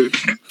 Yeah, we could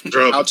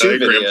draw up a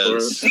diagram for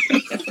us.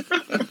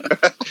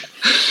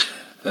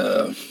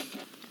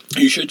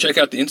 You should check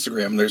out the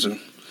Instagram.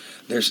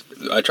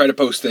 I try to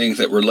post things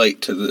that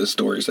relate to the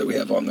stories that we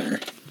have on there.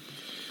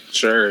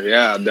 Sure,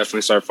 yeah, I'll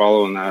definitely start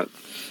following that.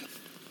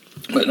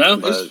 But no,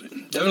 it's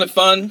definitely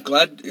fun.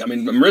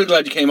 I'm really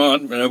glad you came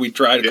on. I know we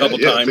tried a couple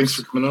times. Thanks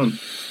for coming on.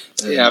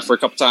 Yeah, for a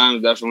couple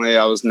times, definitely.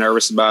 I was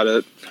nervous about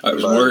it. I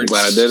was worried.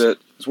 Glad I did it.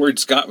 I was worried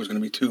Scott was going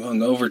to be too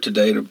hungover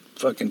today to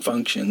fucking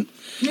function.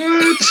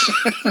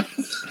 What?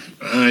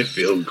 I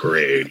feel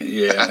great.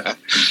 Yeah.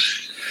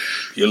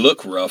 You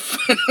look rough.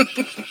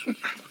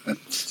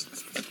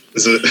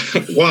 Is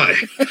it? Why?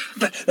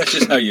 That's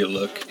just how you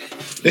look.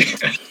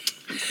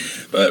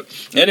 But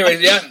anyways,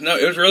 it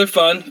was really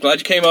fun. Glad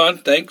you came on.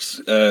 Thanks.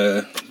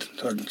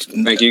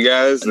 Thank you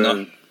guys.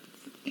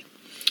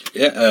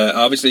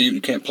 Obviously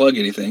you can't plug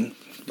anything,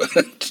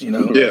 but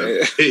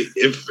Yeah. Hey,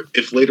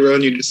 if later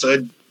on you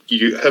decide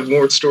you have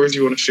more stories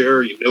you want to share,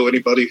 or you know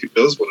anybody who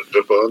does want to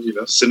jump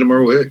on, send them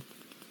our way.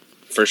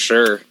 For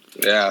sure.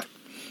 Yeah.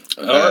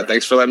 Right.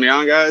 Thanks for letting me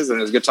on, guys, and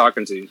it was good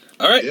talking to you.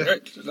 All right. Yeah. All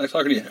right. Nice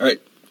talking to you. All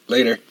right.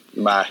 Later.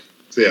 Bye.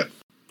 See ya.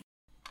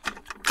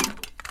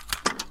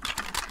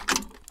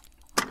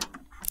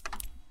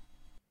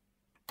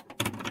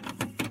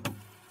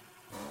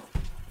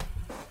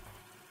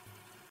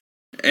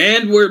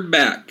 And we're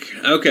back.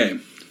 Okay.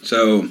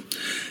 So,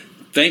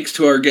 thanks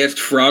to our guest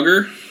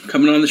Frogger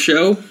coming on the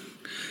show.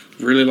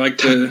 Really like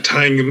to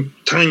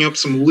tying up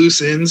some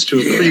loose ends to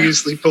a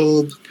previously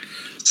told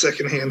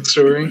secondhand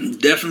story.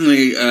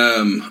 Definitely.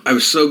 I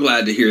was so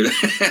glad to hear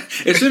that.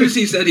 As soon as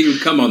he said he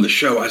would come on the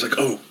show, I was like,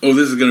 oh,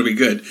 this is going to be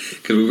good,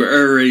 because we've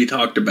already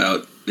talked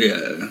about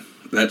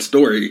that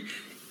story,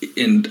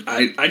 and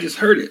I just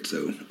heard it,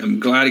 so I'm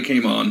glad he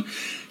came on.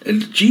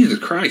 And Jesus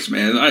Christ,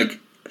 man,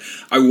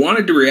 I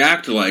wanted to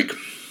react like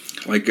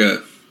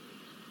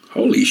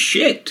holy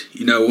shit,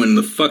 when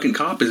the fucking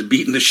cop is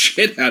beating the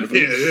shit out of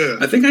him. Yeah.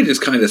 I think I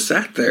just kind of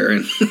sat there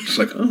and it's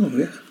like, oh,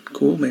 yeah,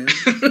 Cool, man.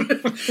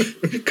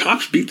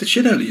 Cops beat the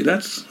shit out of you.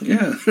 That's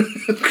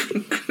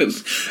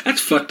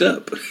that's fucked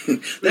up.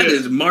 That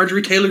is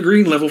Marjorie Taylor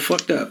Greene level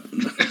fucked up.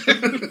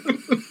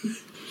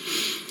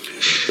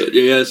 But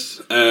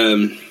yes.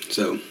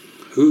 So,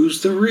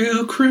 who's the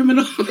real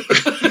criminal?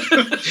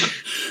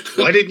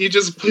 Why didn't you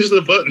just push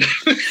the button?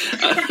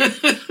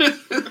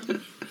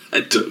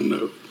 I don't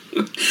know.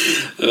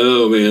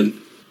 Oh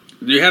man.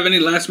 Do you have any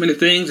last minute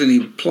things?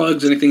 Any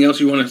plugs? Anything else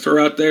you want to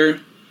throw out there?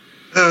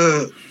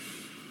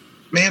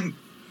 Man,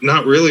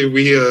 not really.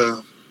 We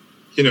were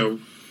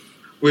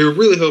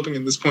really hoping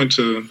at this point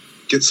to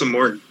get some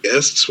more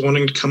guests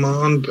wanting to come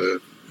on,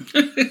 but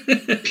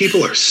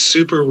people are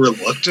super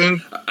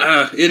reluctant.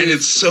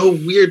 It's so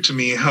weird to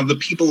me how the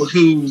people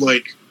who,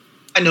 like,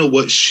 I know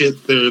what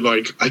shit they're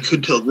like, I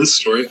could tell this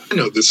story, I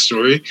know this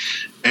story,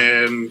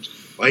 and,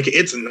 like,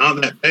 it's not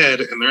that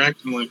bad, and they're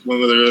acting like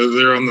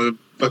they're on the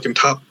fucking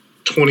top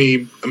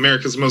 20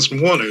 America's Most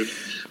Wanted.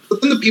 But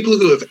then the people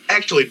who have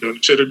actually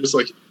done shit are just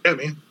like, yeah,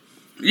 man.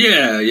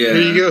 Yeah.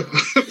 There you go.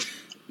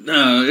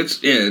 No,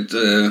 it's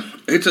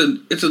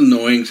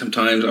annoying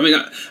sometimes. I mean,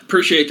 I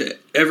appreciate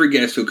every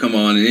guest who'll come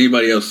on and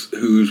anybody else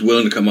who's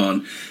willing to come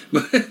on,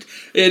 but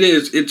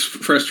it's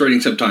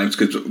frustrating sometimes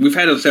because we've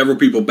had several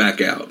people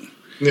back out.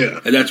 Yeah,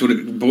 and that's what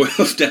it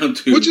boils down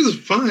to. Which is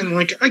fine.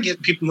 Like, I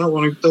get people not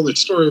wanting to tell their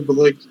story, but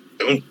like,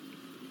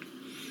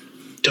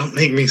 don't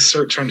make me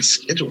start trying to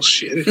schedule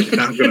shit if you're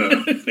not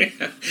gonna.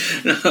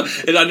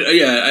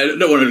 I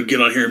don't want to get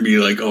on here and be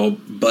like all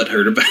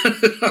butthurt about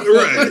it.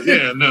 Right?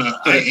 Yeah. No,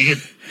 I am.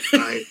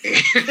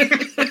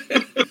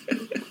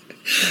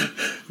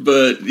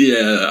 But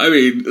yeah, I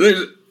mean,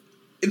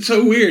 it's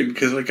so weird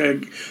because like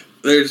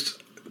there's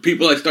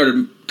people I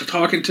started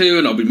talking to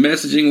and I'll be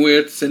messaging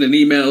with, sending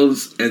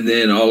emails, and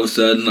then all of a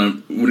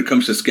sudden, when it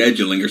comes to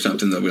scheduling or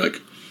something, they'll be like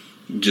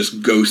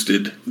just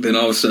ghosted. Then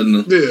all of a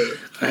sudden,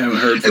 I haven't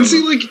heard from and see,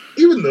 them. like,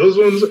 even those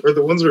ones are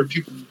the ones where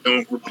people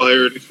don't reply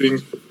or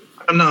anything.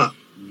 I'm not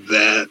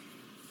that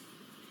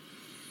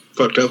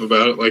fucked up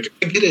about it. Like,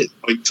 I get it.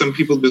 Like, some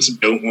people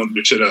just don't want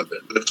their shit out there.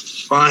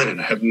 That's fine,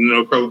 and I have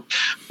no problem.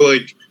 But,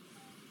 like,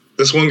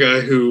 this one guy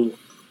who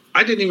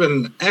I didn't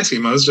even ask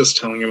him. I was just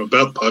telling him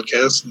about the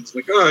podcast, and he's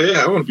like, "Oh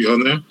yeah, I want to be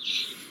on there."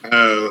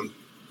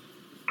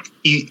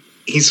 He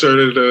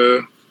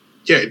started.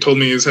 He told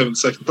me he was having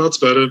second thoughts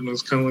about it, and I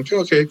was kind of like,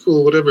 "Okay,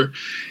 cool, whatever."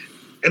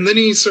 And then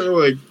he started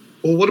like,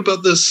 "Well, what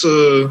about this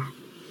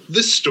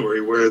this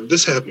story where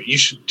this happened? You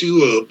should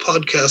do a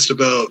podcast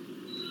about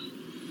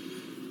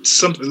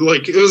something."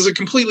 Like, it was a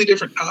completely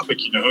different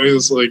topic, you know. It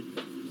was like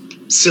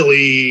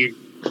silly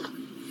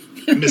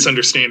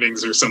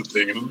misunderstandings or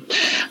something, and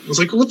I was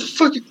like, "What the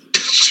fuck?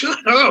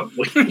 Shut up!"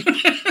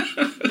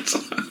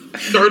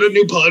 Start a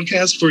new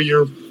podcast for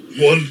your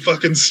one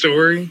fucking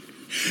story.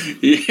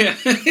 Yeah,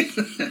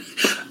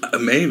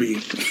 maybe.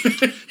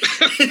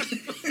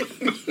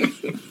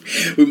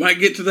 We might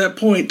get to that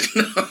point.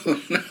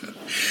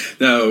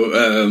 No.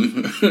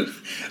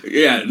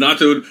 Yeah, not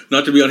to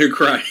be on here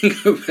crying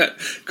about.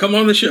 Come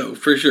on the show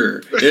for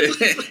sure.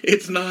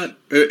 It's not.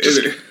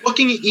 Just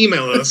fucking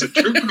email us at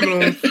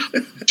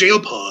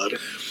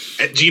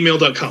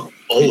truecriminaljailpod@gmail.com,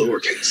 all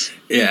lowercase.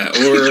 Yeah,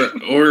 or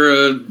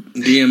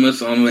DM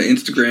us on the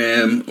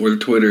Instagram or the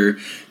Twitter,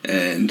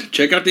 and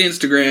check out the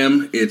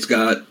Instagram. It's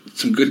got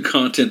some good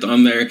content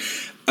on there.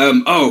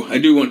 I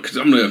do want, because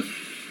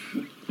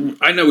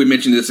I know we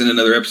mentioned this in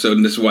another episode,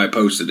 and this is why I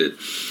posted it.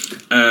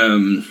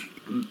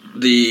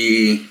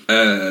 The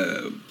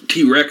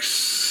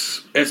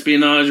T-Rex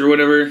espionage or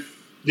whatever.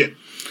 Yeah.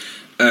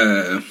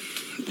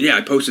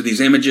 I posted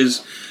these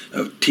images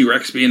of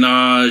T-Rex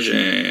espionage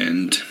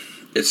and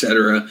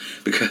etc.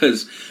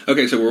 Because,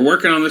 okay, so we're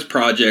working on this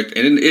project,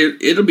 and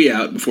it'll be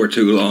out before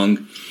too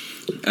long.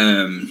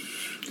 And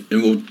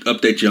we'll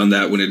update you on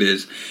that when it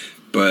is.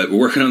 But we're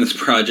working on this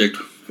project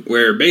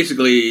where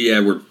basically,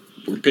 we're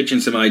pitching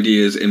some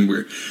ideas, and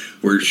we're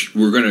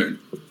going to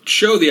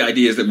show the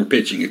ideas that we're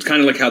pitching. It's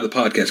kind of like how the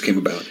podcast came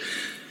about.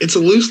 It's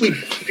loosely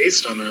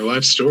based on our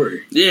life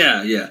story.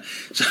 Yeah.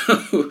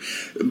 So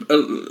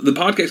the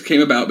podcast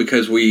came about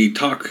because we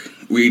talk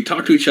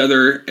to each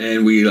other,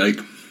 and we like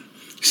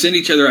send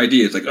each other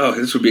ideas. Like, oh,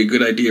 this would be a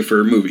good idea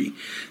for a movie.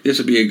 This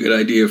would be a good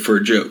idea for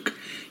a joke.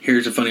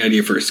 Here's a funny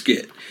idea for a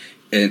skit.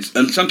 And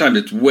sometimes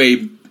it's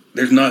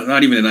there's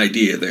not even an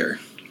idea there.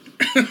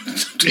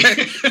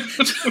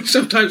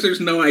 Sometimes there's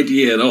no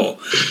idea at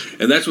all.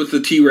 And that's what the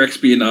T-Rex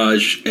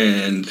espionage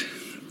and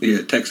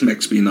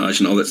Tex-Mex espionage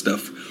and all that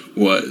stuff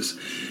was.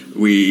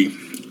 We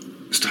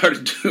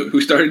started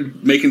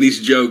making these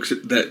jokes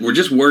that were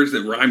just words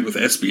that rhymed with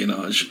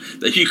espionage,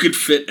 that you could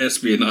fit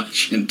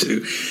espionage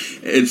into.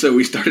 And so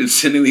we started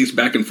sending these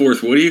back and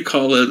forth. What do you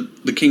call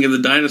the king of the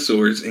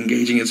dinosaurs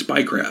engaging in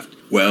spycraft?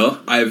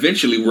 Well, I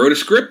eventually wrote a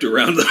script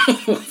around the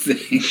whole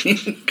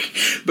thing.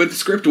 But the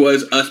script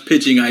was us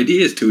pitching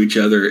ideas to each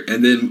other,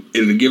 and then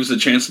it would give us a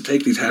chance to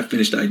take these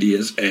half-finished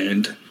ideas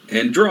and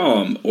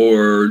draw them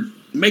or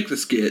make the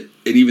skit,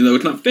 and even though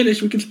it's not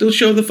finished, we can still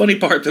show the funny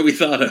part that we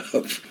thought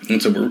of.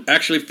 And so we're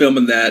actually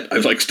filming that.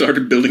 I've like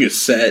started building a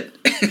set,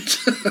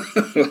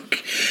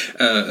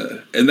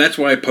 and that's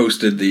why I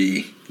posted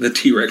the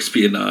T-Rex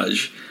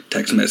espionage,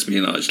 Texan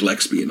espionage,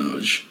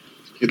 Lexpionage.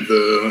 Get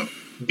the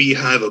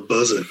beehive a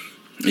buzzing.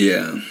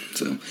 Yeah,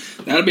 so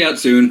that'll be out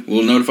soon.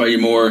 We'll notify you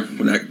more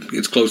when that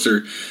gets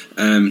closer.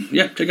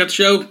 Yeah, check out the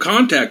show.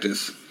 Contact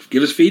us.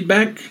 Give us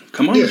feedback.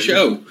 Come on the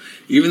show.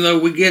 Even though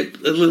we get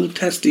a little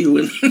testy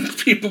when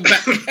people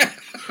back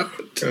out.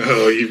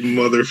 Oh, you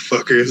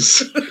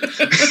motherfuckers.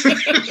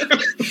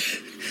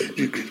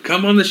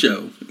 Come on the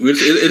show.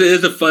 It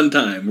is a fun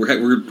time.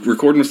 We're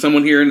recording with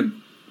someone here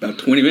in about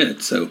 20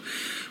 minutes. So,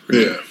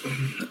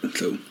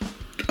 So,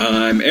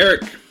 I'm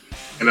Eric.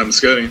 And I'm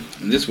Scotty.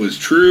 And this was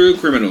True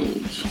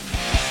Criminals.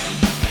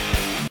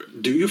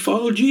 Do you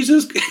follow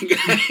Jesus?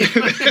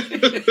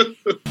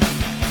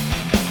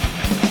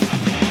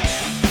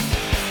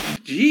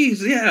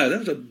 Jeez, yeah, that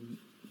was a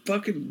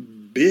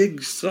fucking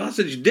big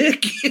sausage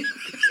dick.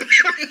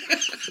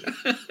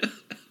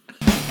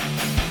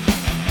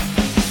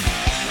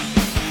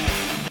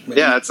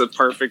 Yeah, it's a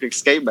perfect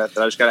escape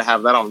method. I just got to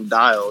have that on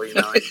dial, you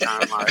know,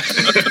 anytime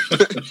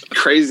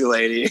crazy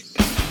lady.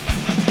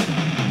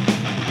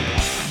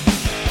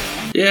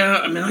 Yeah,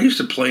 I mean, I used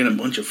to play in a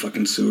bunch of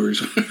fucking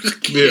sewers when I was a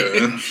kid.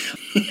 Yeah.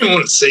 I don't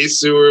want to say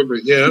sewer,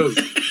 but yeah.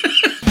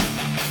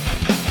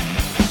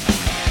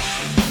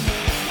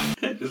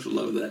 I just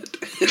love that.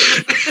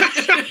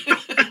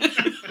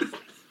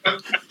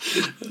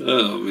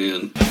 Oh,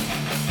 man.